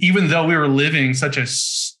even though we were living such a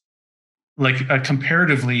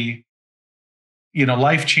comparatively,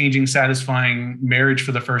 life-changing, satisfying marriage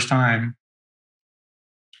for the first time,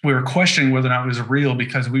 we were questioning whether or not it was real,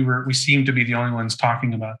 because we seemed to be the only ones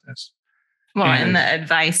talking about this. Well, and the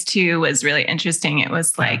advice too was really interesting. It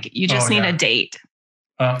was like, you just need a date.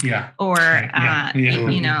 Yeah. Or,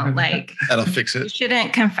 like that'll fix it. You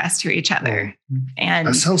shouldn't confess to each other. And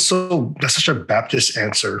that's such a Baptist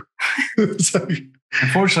answer.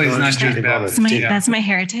 Unfortunately, it's not just Baptist. That's my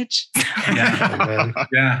heritage. Yeah.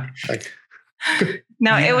 Yeah.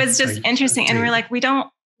 No, it was just interesting. And we're like, we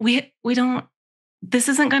don't, this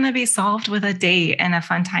isn't going to be solved with a date and a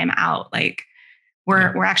fun time out. Like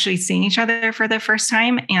we're actually seeing each other for the first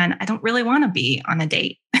time. And I don't really want to be on a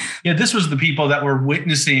date. Yeah. This was the people that were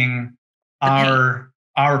witnessing our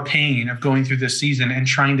pain of going through this season and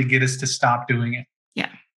trying to get us to stop doing it. Yeah.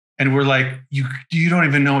 And we're like, you don't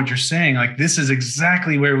even know what you're saying. Like, this is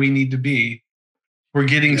exactly where we need to be. We're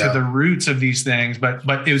getting to the roots of these things, but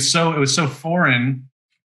it was so foreign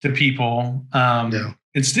to people.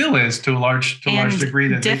 It still is to a large degree.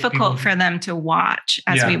 That difficult for them to watch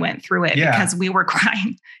as we went through it, because we were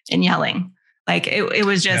crying and yelling. Like it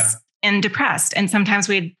was just and depressed. And sometimes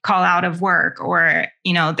we'd call out of work, or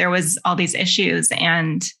there was all these issues,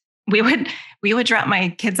 and we would drop my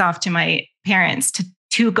kids off to my parents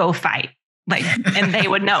to go fight. Like, and they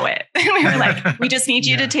would know it. We were like, we just need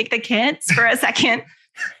you to take the kids for a second.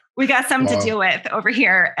 We got something to deal with over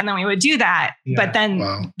here. And then we would do that. Yeah. But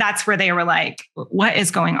then that's where they were like, what is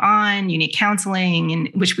going on? You need counseling, and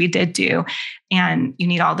which we did do. And you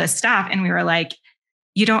need all this stuff. And we were like,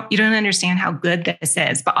 you don't understand how good this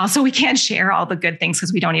is, but also we can't share all the good things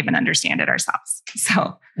because we don't even understand it ourselves.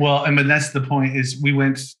 So, well, I mean, that's the point, is we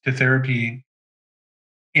went to therapy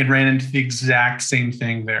and ran into the exact same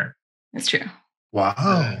thing there. That's true.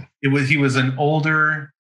 Wow. He was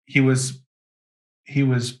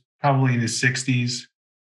probably in his 60s.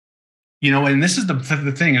 And this is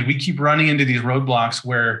the thing, is we keep running into these roadblocks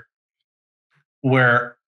where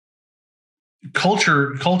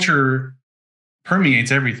culture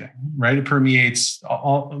permeates everything, right? It permeates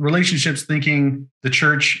all relationships, thinking, the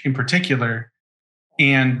church in particular,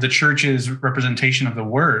 and the church's representation of the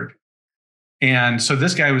word. And so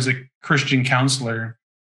this guy was a Christian counselor,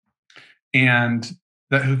 and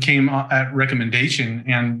who came at recommendation.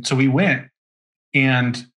 And so we went,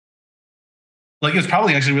 and it was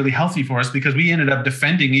probably actually really healthy for us, because we ended up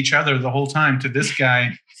defending each other the whole time to this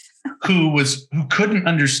guy who couldn't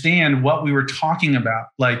understand what we were talking about.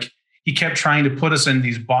 He kept trying to put us in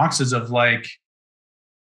these boxes of that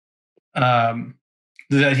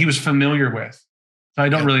he was familiar with. So I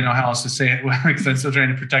don't really know how else to say it, because I'm still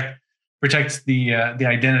trying to protect the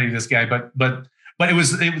identity of this guy. But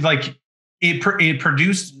it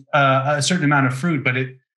produced a certain amount of fruit, but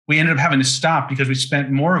we ended up having to stop, because we spent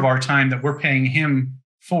more of our time that we're paying him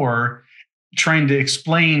for trying to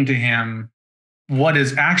explain to him what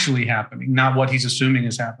is actually happening, not what he's assuming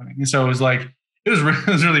is happening. And so it was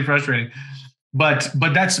really frustrating. But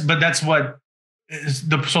that's what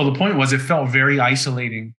the point was. It felt very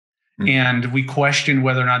isolating, and we questioned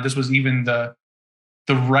whether or not this was even the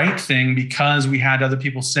right thing, because we had other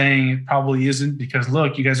people saying it probably isn't, because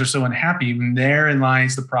look, you guys are so unhappy, and therein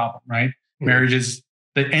lies the problem, right? Marriage is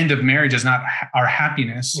the end of marriage is not our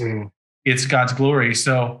happiness. It's God's glory.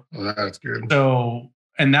 So that's good. So,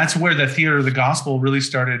 and that's where the theater of the gospel really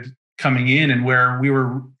started coming in, and where we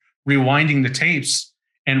were rewinding the tapes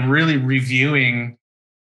and really reviewing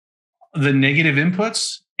the negative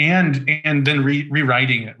inputs and then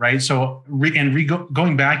rewriting it, right? So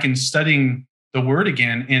going back and studying the word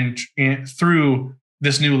again and through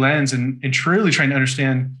this new lens, and truly trying to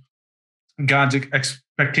understand God's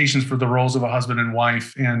expectations for the roles of a husband and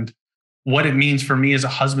wife, and what it means for me as a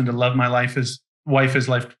husband to love my wife as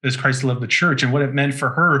Christ loved the church, and what it meant for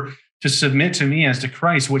her to submit to me as to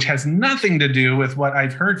Christ, which has nothing to do with what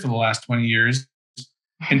I've heard for the last 20 years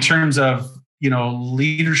in terms of,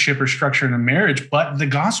 leadership or structure in a marriage, but the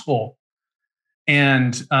gospel.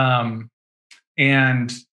 And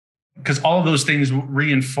because all of those things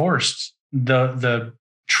reinforced the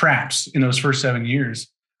traps in those first 7 years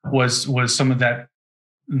was some of that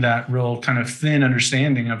real kind of thin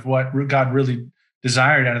understanding of what God really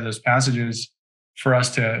desired out of those passages for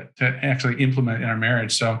us to actually implement in our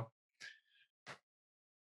marriage. So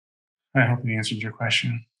I hope we answered your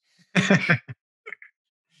question.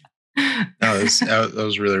 No, that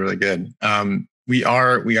was really, really good. We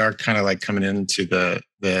are kind of coming into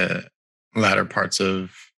the latter parts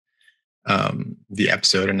of the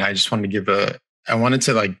episode, and I just wanted to I wanted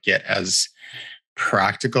to get as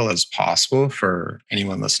practical as possible for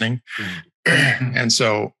anyone listening. And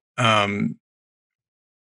so, can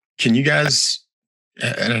you guys,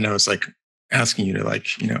 and I know it's asking you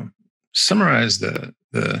to summarize the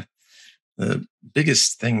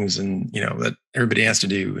biggest things and, that everybody has to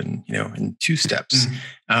do and, in 2 steps.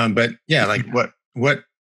 But yeah, what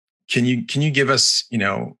can you give us,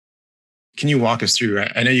 can you walk us through?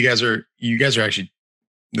 I know you guys are actually,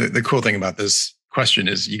 the cool thing about this question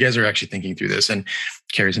is you guys are actually thinking through this, and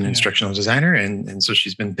Carrie's an instructional designer. And so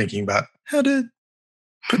she's been thinking about how to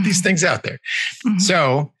put these things out there.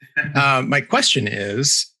 So my question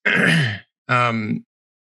is,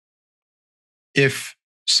 if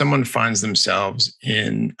someone finds themselves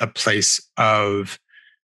in a place of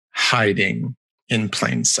hiding in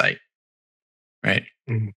plain sight, right?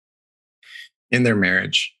 In their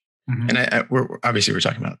marriage. And we're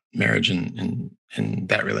talking about marriage and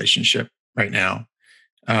that relationship right now.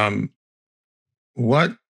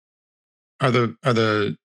 What are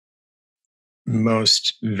the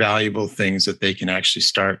most valuable things that they can actually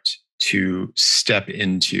start to step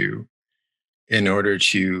into in order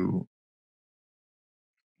to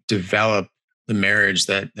develop the marriage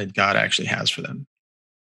that God actually has for them?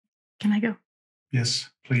 Can I go? Yes,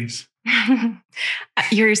 please.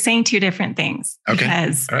 You're saying 2 different things. Okay.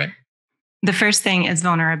 Because all right. The first thing is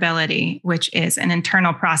vulnerability, which is an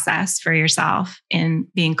internal process for yourself in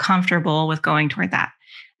being comfortable with going toward that.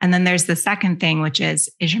 And then there's the second thing, which is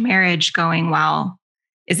your marriage going well?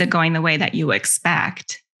 Is it going the way that you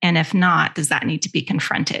expect? And if not, does that need to be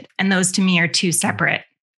confronted? And those to me are 2 separate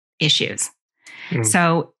issues.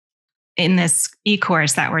 So in this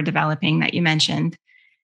e-course that we're developing that you mentioned,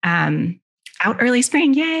 out early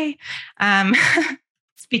spring, yay.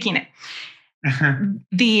 Speaking it,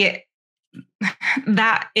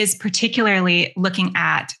 that is particularly looking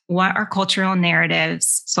at what are cultural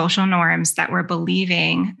narratives, social norms that we're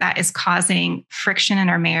believing that is causing friction in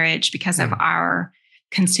our marriage because of our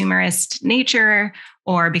consumerist nature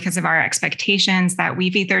or because of our expectations that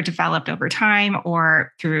we've either developed over time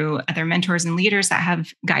or through other mentors and leaders that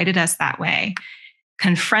have guided us that way,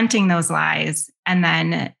 confronting those lies and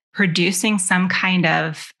then producing some kind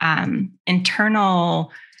of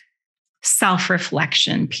internal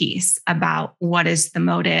self-reflection piece about what is the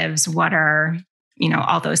motives, what are,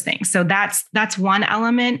 all those things. So that's one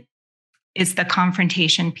element, is the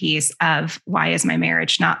confrontation piece of why is my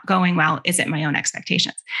marriage not going well? Is it my own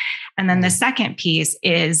expectations? And then the second piece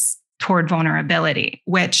is toward vulnerability,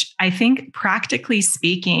 which I think practically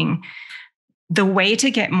speaking, the way to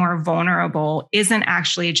get more vulnerable isn't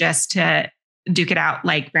actually just to duke it out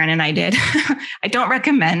like Brandon and I did. I don't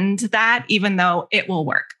recommend that, even though it will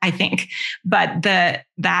work, I think. But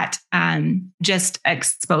that just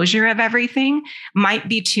exposure of everything might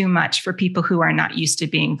be too much for people who are not used to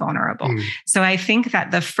being vulnerable. So I think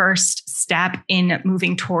that the first step in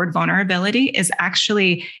moving toward vulnerability is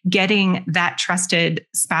actually getting that trusted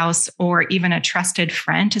spouse or even a trusted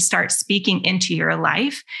friend to start speaking into your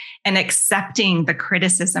life and accepting the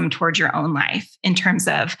criticism towards your own life in terms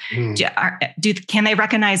of, can they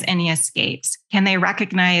recognize any escapes? Can they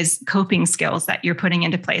recognize coping skills that you're putting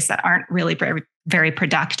into place that aren't really very, very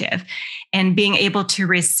productive? And being able to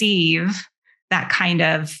receive that kind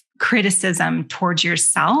of criticism towards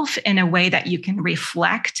yourself in a way that you can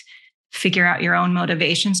reflect, figure out your own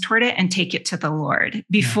motivations toward it, and take it to the Lord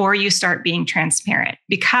before you start being transparent,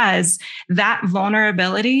 because that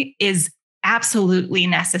vulnerability is absolutely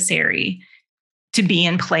necessary to be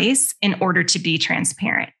in place in order to be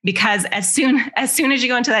transparent. Because as soon as you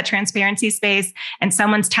go into that transparency space and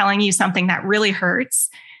someone's telling you something that really hurts,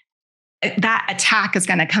 that attack is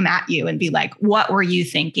going to come at you and be like, what were you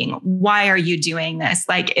thinking? Why are you doing this?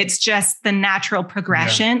 Like, it's just the natural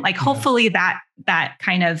progression. Hopefully that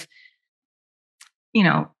kind of,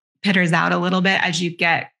 pitters out a little bit as you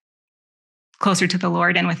get closer to the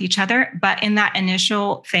Lord and with each other. But in that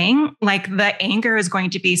initial thing, like, the anger is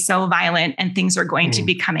going to be so violent and things are going to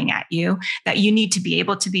be coming at you that you need to be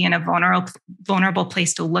able to be in a vulnerable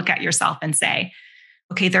place to look at yourself and say,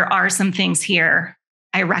 okay, there are some things here.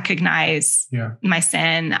 I recognize my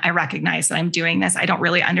sin. I recognize that I'm doing this. I don't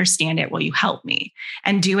really understand it. Will you help me?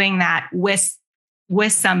 And doing that with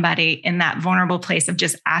somebody in that vulnerable place of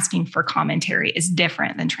just asking for commentary is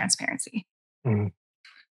different than transparency.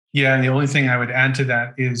 Yeah, and the only thing I would add to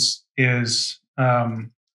that is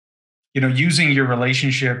using your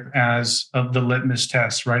relationship as the litmus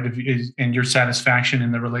test, right? And your satisfaction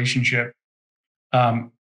in the relationship. The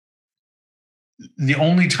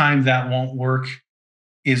only time that won't work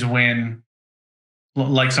is when,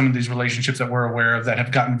 like some of these relationships that we're aware of that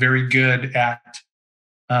have gotten very good at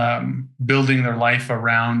building their life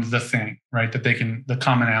around the thing, right? That they can, the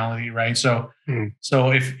commonality, right? So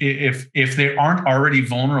if they aren't already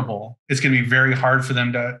vulnerable, it's going to be very hard for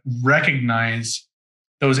them to recognize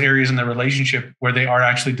those areas in the relationship where they are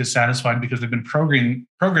actually dissatisfied because they've been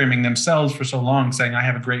programming themselves for so long, saying, I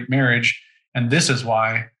have a great marriage and this is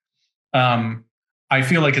why. I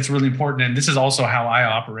feel like it's really important. And this is also how I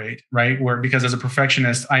operate, right? Because as a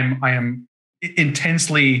perfectionist, I am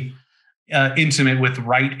intensely intimate with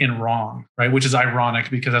right and wrong, right? Which is ironic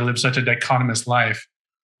because I live such a dichotomous life.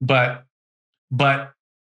 But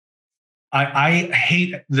I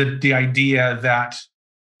hate the idea that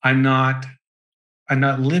I'm not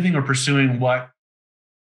living or pursuing what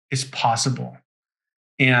is possible.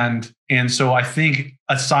 And so I think,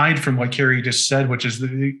 aside from what Carrie just said, which is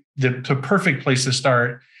the perfect place to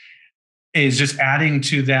start, is just adding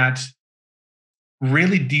to that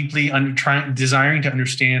really deeply desiring to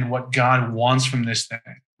understand what God wants from this thing,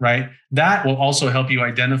 right? That will also help you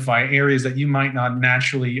identify areas that you might not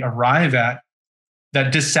naturally arrive at,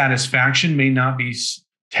 that dissatisfaction may not be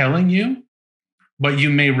telling you, but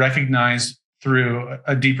you may recognize through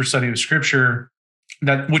a deeper study of Scripture,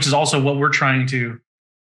 which is also what we're trying to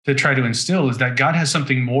try to instill, is that God has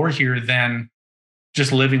something more here than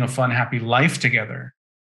just living a fun, happy life together.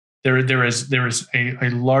 There is a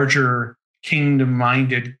larger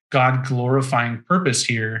kingdom-minded, God-glorifying purpose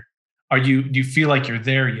here. Do you feel like you're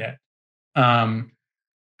there yet?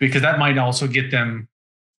 Because that might also get them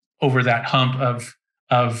over that hump of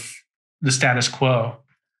the status quo,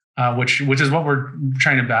 which is what we're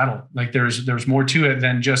trying to battle. Like, there's more to it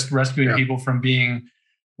than just rescuing people from being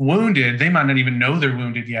wounded. They might not even know they're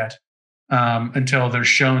wounded yet until they're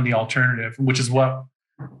shown the alternative, which is what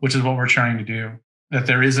we're trying to do. That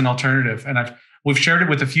there is an alternative, and we've shared it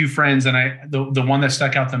with a few friends, and the one that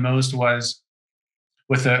stuck out the most was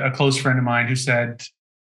with a close friend of mine who said,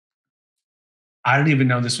 "I didn't even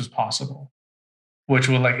know this was possible," which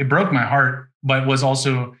was like, it broke my heart, but was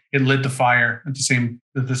also, it lit the fire at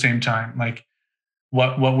the same time. Like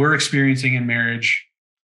what we're experiencing in marriage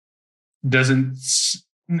doesn't,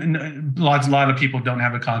 a lot of people don't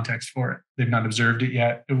have a context for it. They've not observed it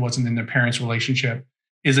yet. It wasn't in their parents' relationship,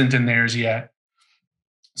 isn't in theirs yet.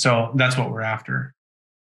 So that's what we're after.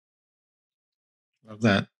 Love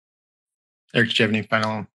that. Eric, do you have any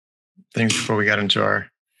final things before we got into our...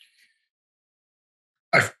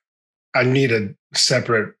 I need a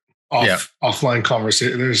separate offline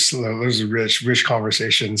conversation. There's a rich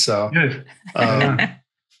conversation. So Good.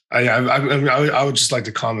 I would just like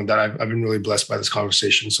to comment that I've been really blessed by this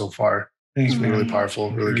conversation so far. Thanks, It's been man. really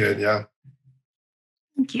powerful, really good. Yeah.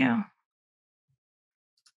 Thank you.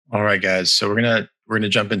 All right, guys. So we're gonna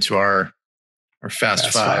jump into our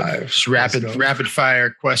fast five. Just rapid fire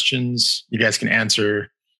questions. You guys can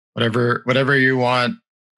answer whatever you want.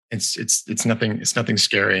 It's nothing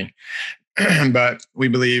scary, but we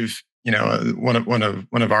believe, one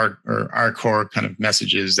of our core kind of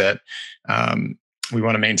messages that we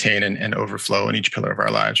want to maintain and overflow in each pillar of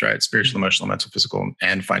our lives, right? Spiritual, emotional, mental, physical,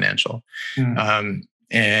 and financial.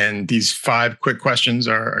 And these 5 quick questions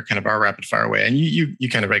are kind of our rapid fire way. And you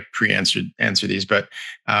kind of like answer these, but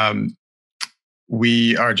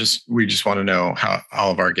we just want to know how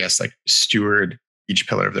all of our guests like steward each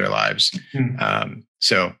pillar of their lives.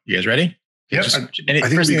 So you guys ready? Yep. First I think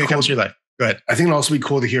thing that comes to your life. Go ahead. I think it'll also be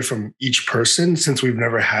cool to hear from each person since we've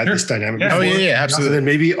never had this dynamic before. Oh yeah, absolutely. And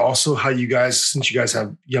then maybe also how you guys, since you guys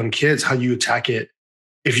have young kids, how you attack it,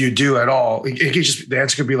 if you do at all. It could just, the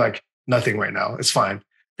answer could be like nothing right now. It's fine.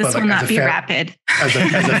 This will not be rapid. As a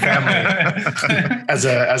family,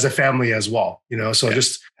 as a family as well. So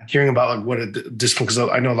just hearing about like what a discipline, because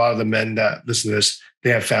I know a lot of the men that listen to this, they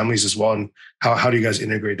have families as well. And how do you guys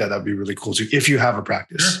integrate that? That'd be really cool too, if you have a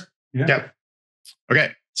practice. Sure. Yeah. Yep.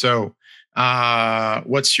 Okay. So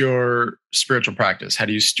what's your spiritual practice? How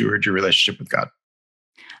do you steward your relationship with God?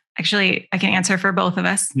 Actually, I can answer for both of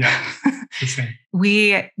us. Yeah. The same.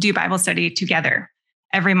 We do Bible study together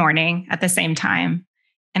every morning at the same time.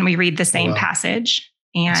 And we read the same passage,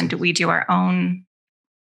 and we do our own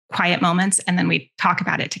quiet moments, and then we talk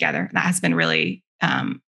about it together. That has been really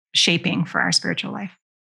shaping for our spiritual life.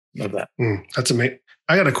 Love that. That's amazing.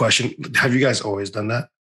 I got a question. Have you guys always done that?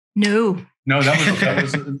 No,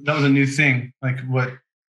 that was a new thing. Like what?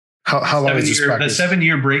 How long is this practice? The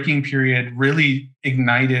 7-year breaking period really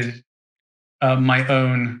ignited my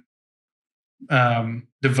own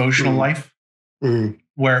devotional life.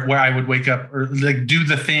 Where I would wake up or like do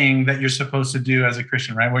the thing that you're supposed to do as a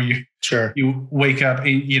Christian, right? Where you wake up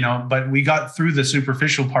and, but we got through the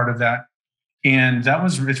superficial part of that. And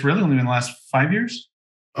it's really only been the last 5 years.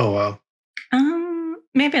 Oh, wow.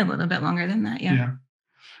 Maybe a little bit longer than that. Yeah.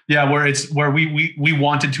 Yeah. Where we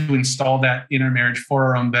wanted to install that in our marriage for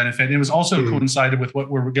our own benefit. And it was also coincided with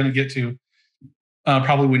what we're going to get to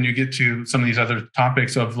probably when you get to some of these other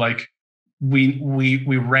topics of like,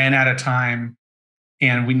 we ran out of time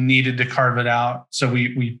and we needed to carve it out. So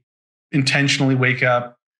we intentionally wake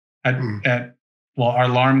up at our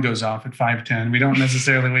alarm goes off at 5:10. We don't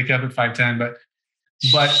necessarily wake up at 5:10,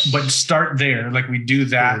 but start there. Like we do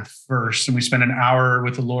that first, and we spend an hour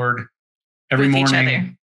with the Lord every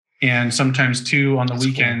morning, and sometimes 2 on the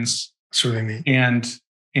weekends. That's really neat. And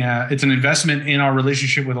it's an investment in our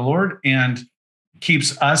relationship with the Lord, and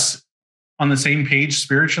keeps us on the same page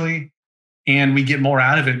spiritually. And we get more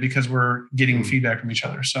out of it because we're getting feedback from each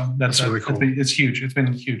other. So that's really cool. It's huge. It's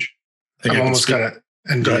been huge. I'm almost kind of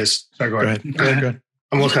envious. Sorry, go ahead. Go ahead.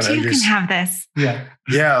 I'm almost kind of envious. You can have this. Yeah.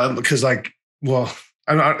 Yeah, because this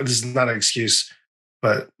is not an excuse,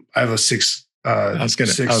 but I have a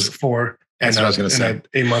 4 and an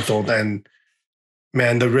 8-month-old, and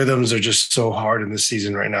man, the rhythms are just so hard in this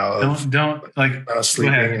season right now. Don't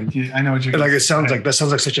sleeping. I know what you're like. It sounds like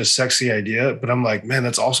such a sexy idea, but I'm like, man,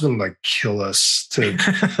 that's also going to like kill us. Don't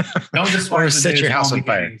just set your house on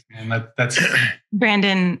fire. Man, that's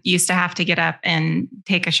Brandon used to have to get up and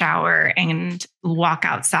take a shower and walk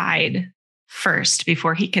outside first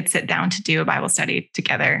before he could sit down to do a Bible study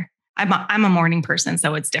together. I'm a morning person,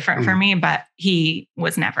 so it's different for me, but he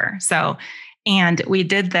was never. So. And we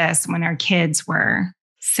did this when our kids were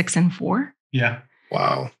 6 and 4. Yeah.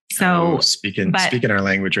 Wow. So speaking our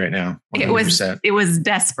language right now. 100%. It was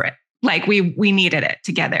desperate. Like we needed it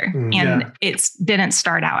together. And it didn't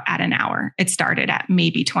start out at an hour. It started at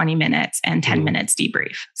maybe 20 minutes and 10 minutes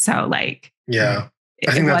debrief. So like, I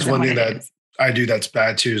think that's one thing that I do that's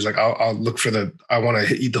bad too, is like, I'll look for I want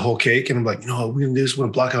to eat the whole cake. And I'm like, no, we're going to do this. We're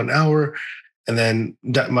going to block out an hour. And then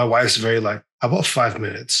my wife's very like, how about 5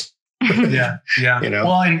 minutes? Yeah.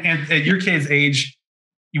 Well, and at your kid's age,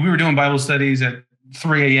 we were doing Bible studies at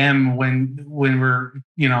 3 a.m. when we're,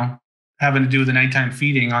 having to do the nighttime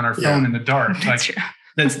feeding on our phone in the dark. That's true.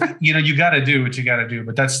 That's, you got to do what you got to do,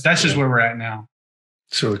 but that's just where we're at now.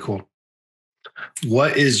 It's really cool.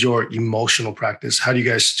 What is your emotional practice? How do you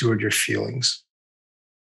guys steward your feelings?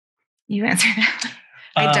 You answered it.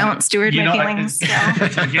 I don't steward my feelings.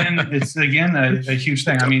 It's again a huge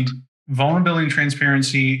thing. I mean, vulnerability and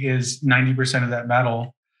transparency is 90% of that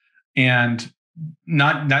battle, and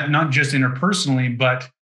not just interpersonally, but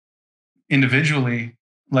individually.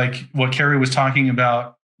 Like what Carrie was talking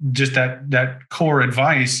about, just that core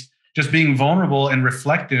advice, just being vulnerable and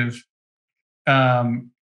reflective,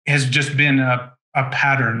 has just been a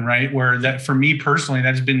pattern, right? Where that for me personally,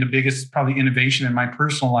 that's been the biggest probably innovation in my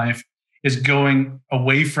personal life, is going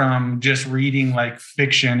away from just reading like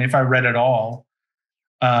fiction, if I read it all.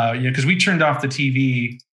 Because we turned off the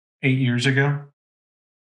TV 7 years ago.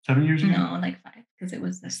 No, like 5, because it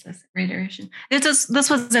was this reiteration. This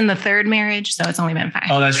was in the 3rd marriage, so it's only been 5.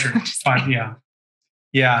 Oh, that's true. 5,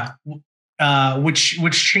 yeah. Which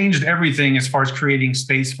changed everything as far as creating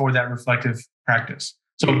space for that reflective practice.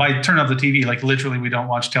 So by turn off the TV, like literally, we don't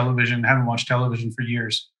watch television. Haven't watched television for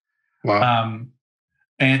years. Wow.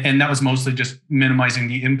 And that was mostly just minimizing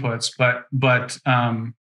the inputs, but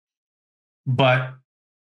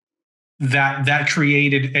that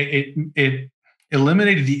created it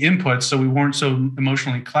eliminated the inputs, so we weren't so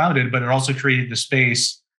emotionally clouded, but it also created the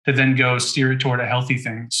space to then go steer it toward a healthy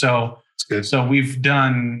thing. So that's good. So we've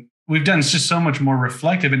done just so much more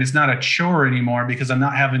reflective, and it's not a chore anymore because I'm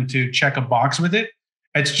not having to check a box with it.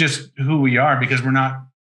 It's just who we are, because we're not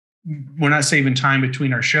saving time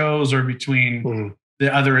between our shows or between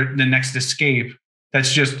the next escape.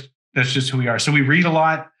 That's just who we are. So we read a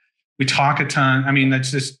lot. We talk a ton. I mean,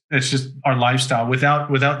 that's just our lifestyle. Without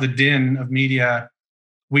the din of media,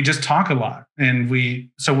 we just talk a lot, and we're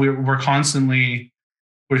constantly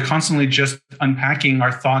just unpacking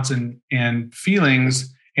our thoughts and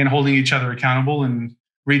feelings and holding each other accountable and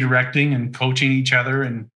redirecting and coaching each other,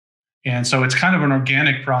 and so it's kind of an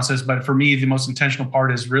organic process. But for me, the most intentional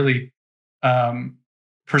part is really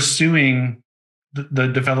pursuing the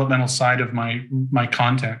developmental side of my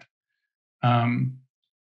content.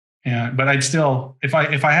 But I'd still, if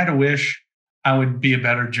I had a wish, I would be a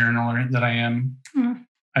better journaler than I am.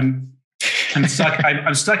 I'm stuck.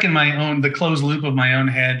 I'm stuck in the closed loop of my own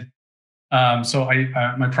head. So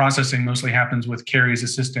my processing mostly happens with Carrie's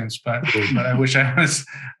assistance. But I wish I was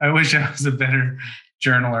a better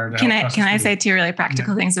journaler. Can I say 2 really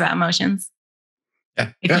practical things about emotions?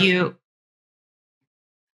 Yeah.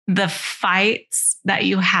 The fights that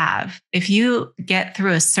you have, if you get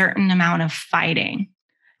through a certain amount of fighting,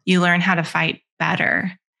 you learn how to fight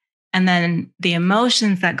better. And then the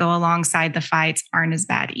emotions that go alongside the fights aren't as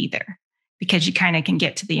bad either, because you kind of can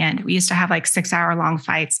get to the end. We used to have like 6-hour-long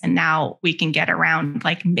fights, and now we can get around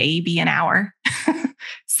like maybe an hour.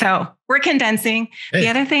 So we're condensing. Hey. The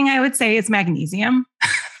other thing I would say is magnesium.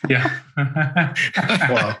 Yeah.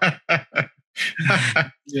 Wow.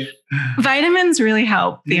 Vitamins really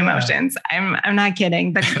help the emotions. I'm not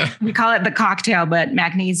kidding. We call it the cocktail, but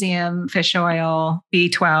magnesium, fish oil,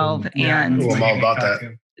 B12, and I'm all about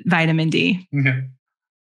that. Vitamin D.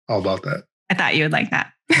 All about that. I thought you would like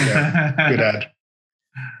that. Yeah. Good ad.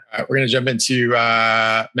 All right, we're going to jump into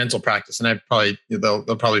mental practice, and there'll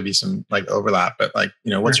probably be some like overlap, but like,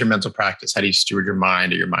 what's your mental practice? How do you steward your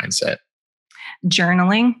mind or your mindset?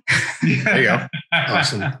 Journaling. There you go.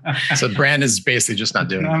 Awesome. So Brandon is basically just not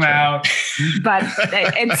doing it. I'm out. But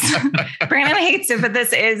Brandon hates it, but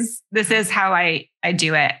this is how I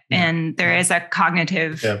do it. And there is a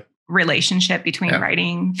cognitive relationship between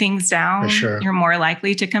writing things down. For sure. You're more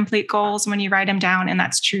likely to complete goals when you write them down. And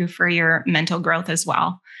that's true for your mental growth as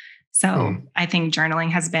well. So I think journaling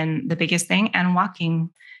has been the biggest thing, and walking,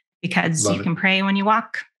 because you can pray when you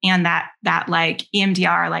walk, and that like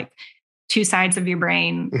EMDR, like 2 sides of your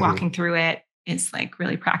brain, walking through it is like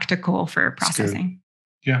really practical for processing.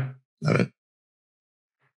 Yeah. Love it.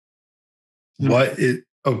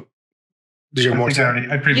 Did you have more time?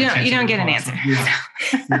 You don't get an answer.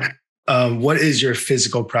 Yeah. What is your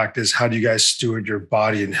physical practice? How do you guys steward your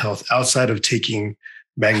body and health outside of taking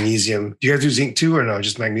magnesium? Do you guys do zinc too, or no,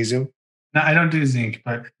 just magnesium? No, I don't do zinc,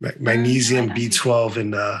 but magnesium, B12,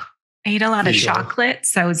 and I eat a lot of chocolate,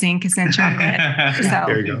 so zinc is in chocolate. So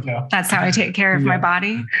there you go. That's how I take care of my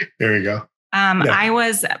body. There you go. I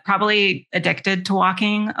was probably addicted to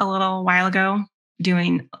walking a little while ago,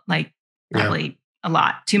 doing like probably a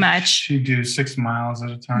lot, too much. You do 6 miles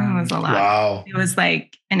at a time. It was a lot. Wow. It was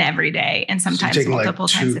like an everyday, and sometimes multiple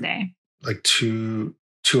times a day. Like 2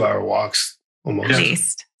 2-hour walks almost. At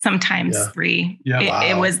least. sometimes Yeah. 3. Yeah.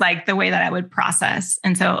 It was like the way that I would process.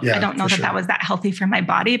 And so Yeah, I don't know for that that sure. was that healthy for my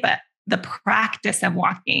body, but the practice of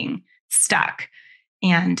walking stuck.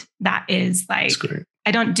 And that is like, That's great.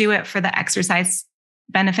 I don't do it for the exercise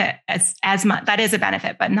benefit as much. That is a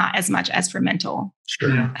benefit, but not as much as for mental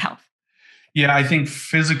Sure. Yeah. health. Yeah, I think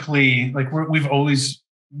physically, like we've always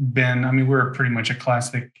been, I mean, we're pretty much a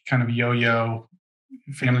classic kind of yo-yo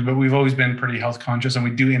family, but we've always been pretty health conscious, and we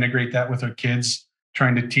do integrate that with our kids,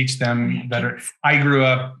 trying to teach them better. I grew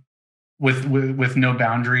up with no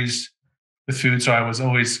boundaries with food. So I was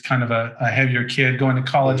always kind of a heavier kid. Going to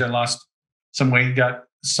college, I lost some weight, got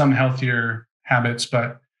some healthier habits,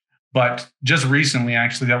 but just recently,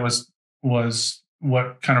 actually, that was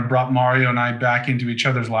what kind of brought Mario and I back into each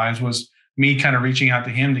other's lives, was me kind of reaching out to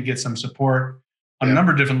him to get some support on a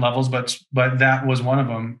number of different levels, but that was one of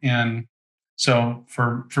them. And so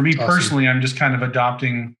for me personally, I'm just kind of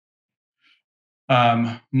adopting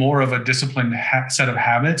more of a disciplined set of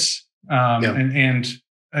habits. And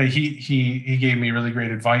he gave me really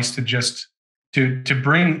great advice to just to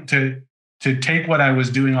take what I was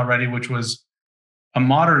doing already, which was a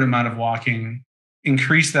moderate amount of walking,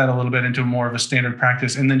 increase that a little bit into more of a standard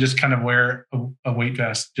practice, and then just kind of wear a weight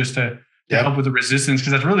vest just to help with the resistance,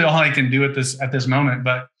 because that's really all I can do at this moment.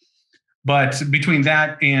 But between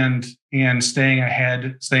that and staying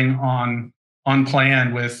ahead, staying on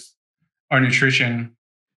plan with our nutrition,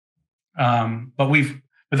 but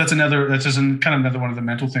that's just kind of another one of the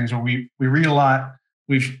mental things where we read a lot.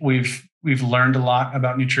 We've learned a lot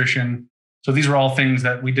about nutrition. So these are all things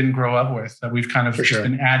that we didn't grow up with, that we've kind of just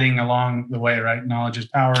been adding along the way, right? Knowledge is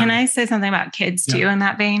power. Can I say something about kids too in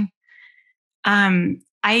that vein?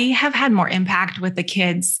 I have had more impact with the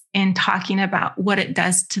kids in talking about what it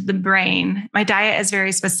does to the brain. My diet is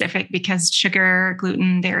very specific because sugar,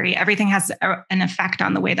 gluten, dairy, everything has an effect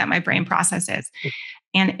on the way that my brain processes.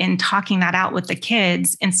 And in talking that out with the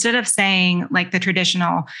kids, instead of saying like the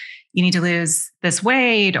traditional, you need to lose this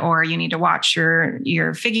weight or you need to watch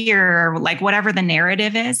your figure, or like whatever the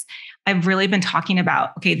narrative is, I've really been talking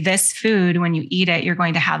about, okay, this food, when you eat it, you're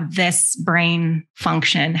going to have this brain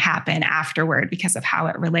function happen afterward because of how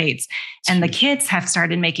it relates. And the kids have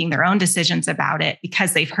started making their own decisions about it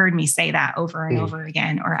because they've heard me say that over and over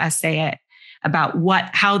again, or us say it about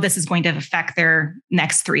how this is going to affect their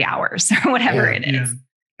next 3 hours or whatever it is.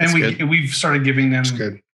 Yeah. And we've started giving them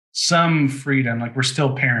some freedom. Like, we're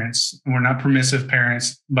still parents, and we're not permissive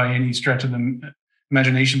parents by any stretch of the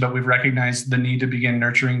imagination, but we've recognized the need to begin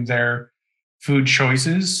nurturing their food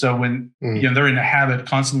choices. So when they're in a habit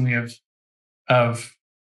constantly of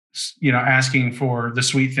asking for the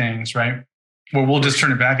sweet things, right? Well, we'll just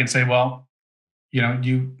turn it back and say, well,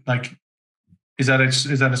 you like, is that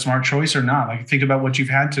a smart choice or not? Like, think about what you've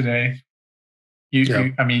had today.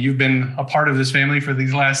 You've been a part of this family for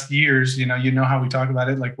these last years. You know how we talk about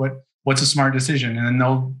it. Like, what's a smart decision? And then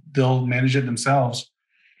they'll manage it themselves,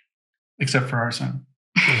 except for our son.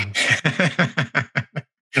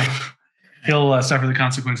 He'll suffer the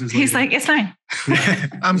consequences. He's like, it's fine.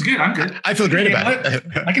 I'm good. I feel great about it.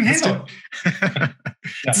 I can handle it.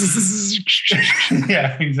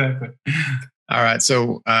 Yeah, exactly. All right.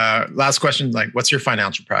 So last question, like, what's your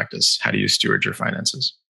financial practice? How do you steward your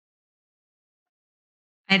finances?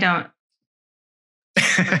 I don't.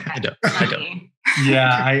 I don't.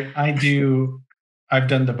 Yeah, I do. I've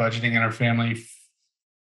done the budgeting in our family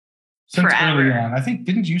since early on. I think,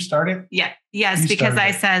 didn't you start it? Yeah. Yes, because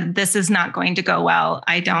I said, this is not going to go well.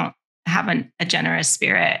 I don't have a generous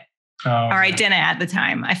spirit. Or I didn't at the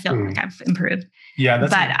time. I feel like I've improved. Yeah.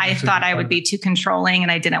 But I thought I would be too controlling,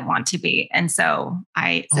 and I didn't want to be. And so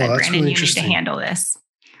I said, Brandon, really, you need to handle this.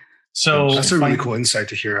 So that's a really cool insight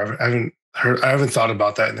to hear. I haven't thought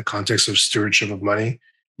about that in the context of stewardship of money,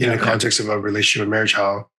 in the context of a relationship, marriage.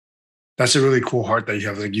 How that's a really cool heart that you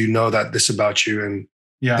have. Like, that this about you, and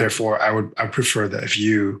therefore I prefer that if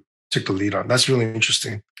you took the lead on. That's really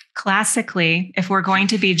interesting. Classically, if we're going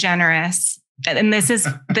to be generous, and this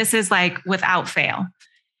is like without fail,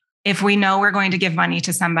 if we know we're going to give money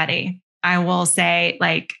to somebody, I will say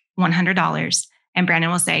like $100. And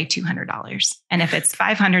Brandon will say $200. And if it's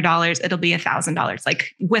 $500, it'll be $1,000. Like,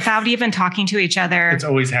 without even talking to each other. It's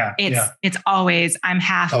always half. It's always, I'm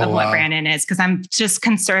half of what Brandon is, because I'm just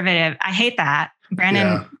conservative. I hate that.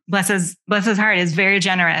 Brandon, bless his heart, is very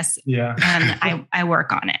generous. Yeah. And I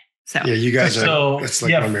work on it. So you guys are, it's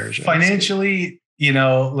like my marriage. Financially,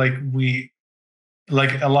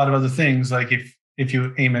 like a lot of other things, like if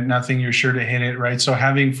you aim at nothing, you're sure to hit it, right? So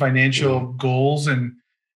having financial goals and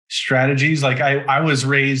strategies, like I was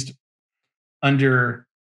raised under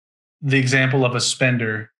the example of a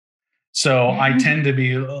spender. So I tend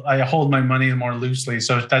to I hold my money more loosely.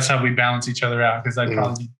 So that's how we balance each other out, because I'd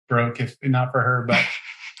probably be broke if not for her.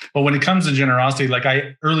 But when it comes to generosity, like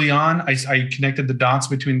early on, I connected the dots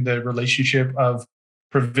between the relationship of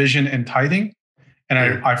provision and tithing.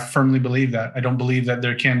 And I firmly believe that. I don't believe that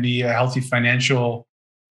there can be a healthy financial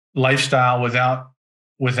lifestyle without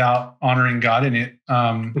honoring God in it.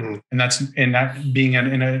 And that being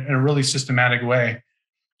in a really systematic way.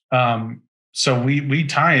 So we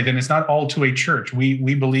tithe, and it's not all to a church.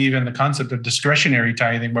 We believe in the concept of discretionary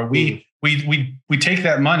tithing, where we take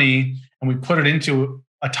that money and we put it into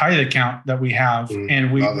a tithe account that we have,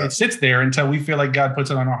 and it sits there until we feel like God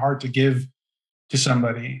puts it on our heart to give to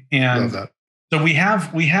somebody. And so we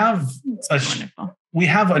have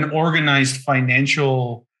an organized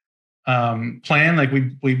financial plan. Like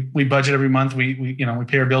we budget every month. We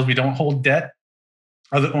pay our bills. We don't hold debt,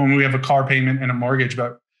 other when we have a car payment and a mortgage,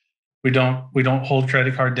 but we don't hold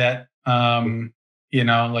credit card debt.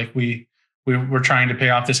 Like we're trying to pay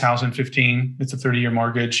off this house in 15. It's a 30-year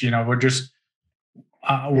mortgage. We're just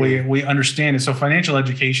we understand it. So financial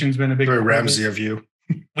education's been a big very Ramsey of you.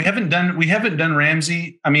 We haven't done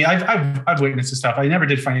Ramsey. I mean, I've witnessed this stuff. I never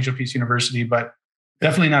did Financial Peace University, but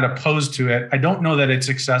definitely not opposed to it. I don't know that it's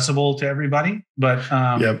accessible to everybody, but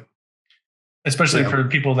especially for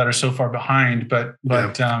people that are so far behind. But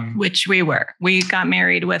which we were. We got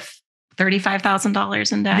married with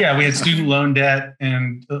 $35,000 in debt. Yeah, we had student loan debt,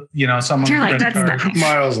 and someone. You're like, that's nothing.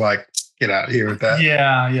 Miles like, get out of here with that.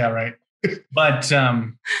 Yeah, right. But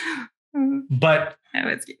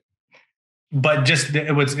just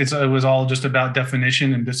it was all just about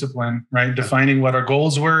definition and discipline, right? Defining what our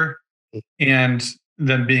goals were, and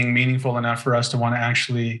then being meaningful enough for us to want to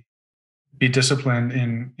actually be disciplined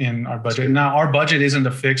in our budget. Now, our budget isn't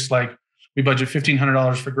a fixed, like we budget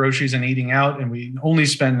 $1,500 for groceries and eating out, and we only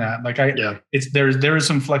spend that. Like there is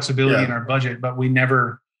some flexibility in our budget, but we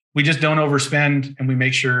just don't overspend, and we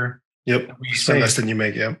make sure we spend less than you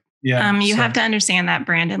make. You have to understand that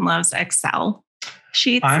Brandon loves Excel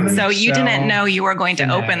sheets. So you didn't know you were going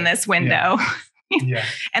to open this window. Yeah.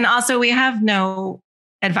 And also we have no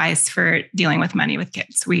advice for dealing with money with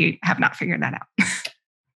kids. We have not figured that out.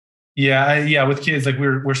 With kids, like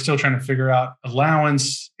we're still trying to figure out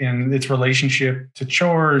allowance and its relationship to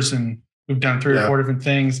chores, and we've done 3 or 4 different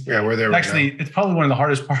things. Yeah, we're there. Actually, it's probably one of the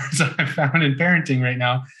hardest parts I've found in parenting right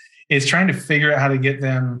now is trying to figure out how to get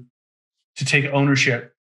them to take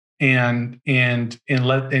ownership and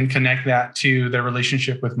connect that to their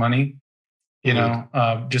relationship with money.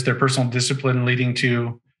 Just their personal discipline leading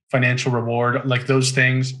to financial reward, like those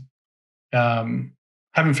things. Haven't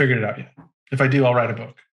figured it out yet. If I do, I'll write a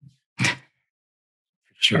book.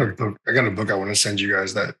 Sure. I got a book I want to send you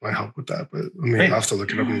guys that might help with that, but I have to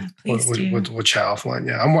look it up with chat offline.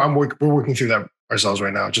 Yeah, we're working through that ourselves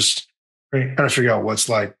right now. Just trying to figure out what's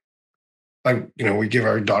like we give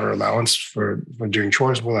our daughter allowance for doing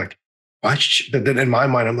chores. We're like, why should she? But then in my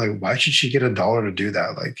mind, I'm like, why should she get $1 to do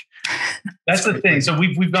that? Like, that's the thing. So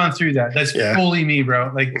we've gone through that. That's fully me,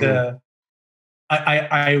 bro. Like the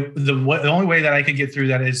only way that I could get through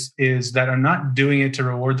that is that I'm not doing it to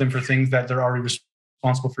reward them for things that they're already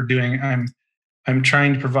responsible for doing. I'm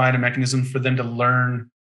trying to provide a mechanism for them to learn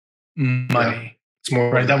money. It's more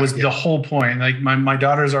right. That was the whole point. Like my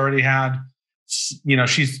daughter's already had,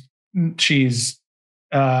 she's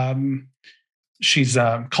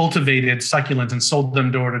cultivated succulents and sold them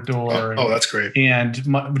door to door. Oh, that's great. And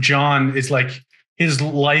John is like, his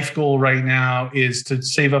life goal right now is to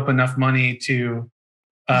save up enough money to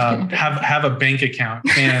have a bank account.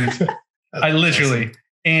 And I literally, awesome.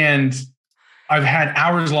 And I've had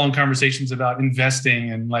hours long conversations about investing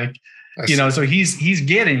and so he's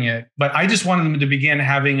getting it, but I just wanted him to begin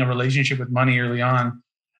having a relationship with money early on.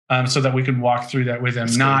 So that we can walk through that with him,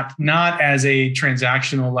 not as a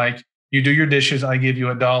transactional, like you do your dishes, I give you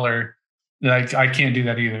 $1. Like I can't do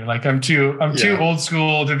that either. Like I'm too old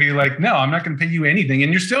school to be like, no, I'm not going to pay you anything,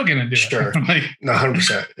 and you're still going to do it. Like, no,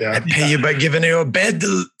 100%. Yeah, I pay you by giving you a bed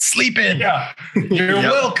to sleep in. Yeah, you're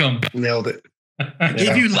welcome. Nailed it. I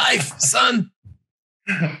gave you life, son.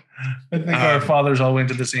 I think our fathers all went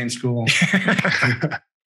to the same school.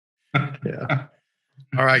 Yeah.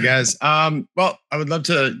 All right, guys. Well, I would love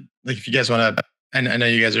to, if you guys want to, and I know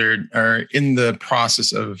you guys are in the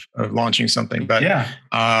process of launching something, but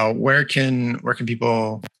where can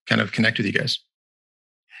people kind of connect with you guys?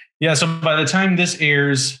 Yeah. So by the time this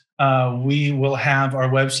airs, we will have our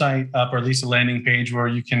website up, or at least a landing page where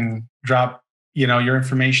you can drop, your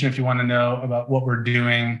information if you want to know about what we're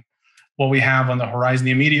doing, what we have on the horizon.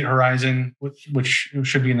 The immediate horizon, which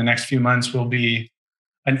should be in the next few months, will be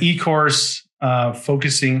an e-course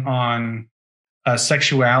focusing on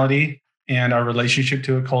sexuality and our relationship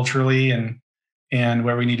to it culturally and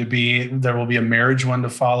where we need to be. There will be a marriage one to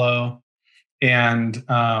follow, and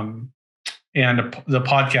the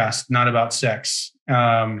podcast, Not About Sex,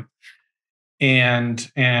 and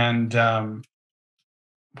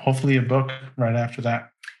hopefully a book right after that.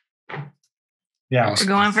 Yeah, We're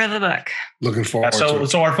going for the book. Looking forward to it.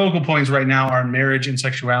 So our focal points right now are marriage and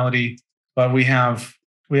sexuality, but we have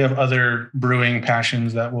other brewing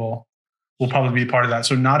passions that will probably be part of that.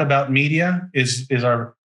 So Not About Media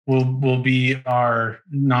will be our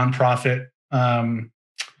nonprofit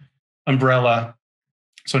umbrella.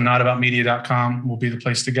 So notaboutmedia.com will be the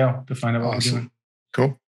place to go to find out what we're doing.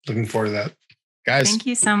 Cool. Looking forward to that. Guys. Thank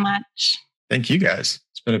you so much. Thank you guys.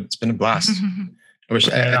 It's been a blast.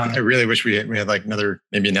 I really wish we had like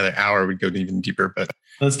maybe another hour. We'd go even deeper, but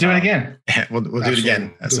let's do it again. We'll do it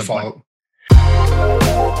again at some point.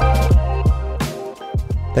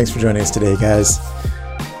 Thanks for joining us today, guys.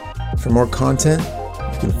 For more content,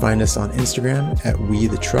 you can find us on Instagram at We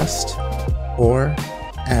The Trust or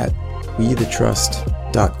at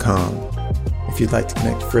wethetrust.com. If you'd like to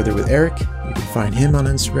connect further with Eric, you can find him on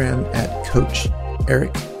Instagram at Coach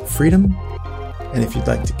Eric Freedom. And if you'd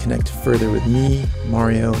like to connect further with me,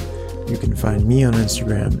 Mario, you can find me on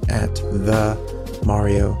Instagram at the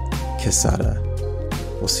Mario Quesada.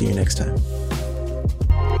 We'll see you next time.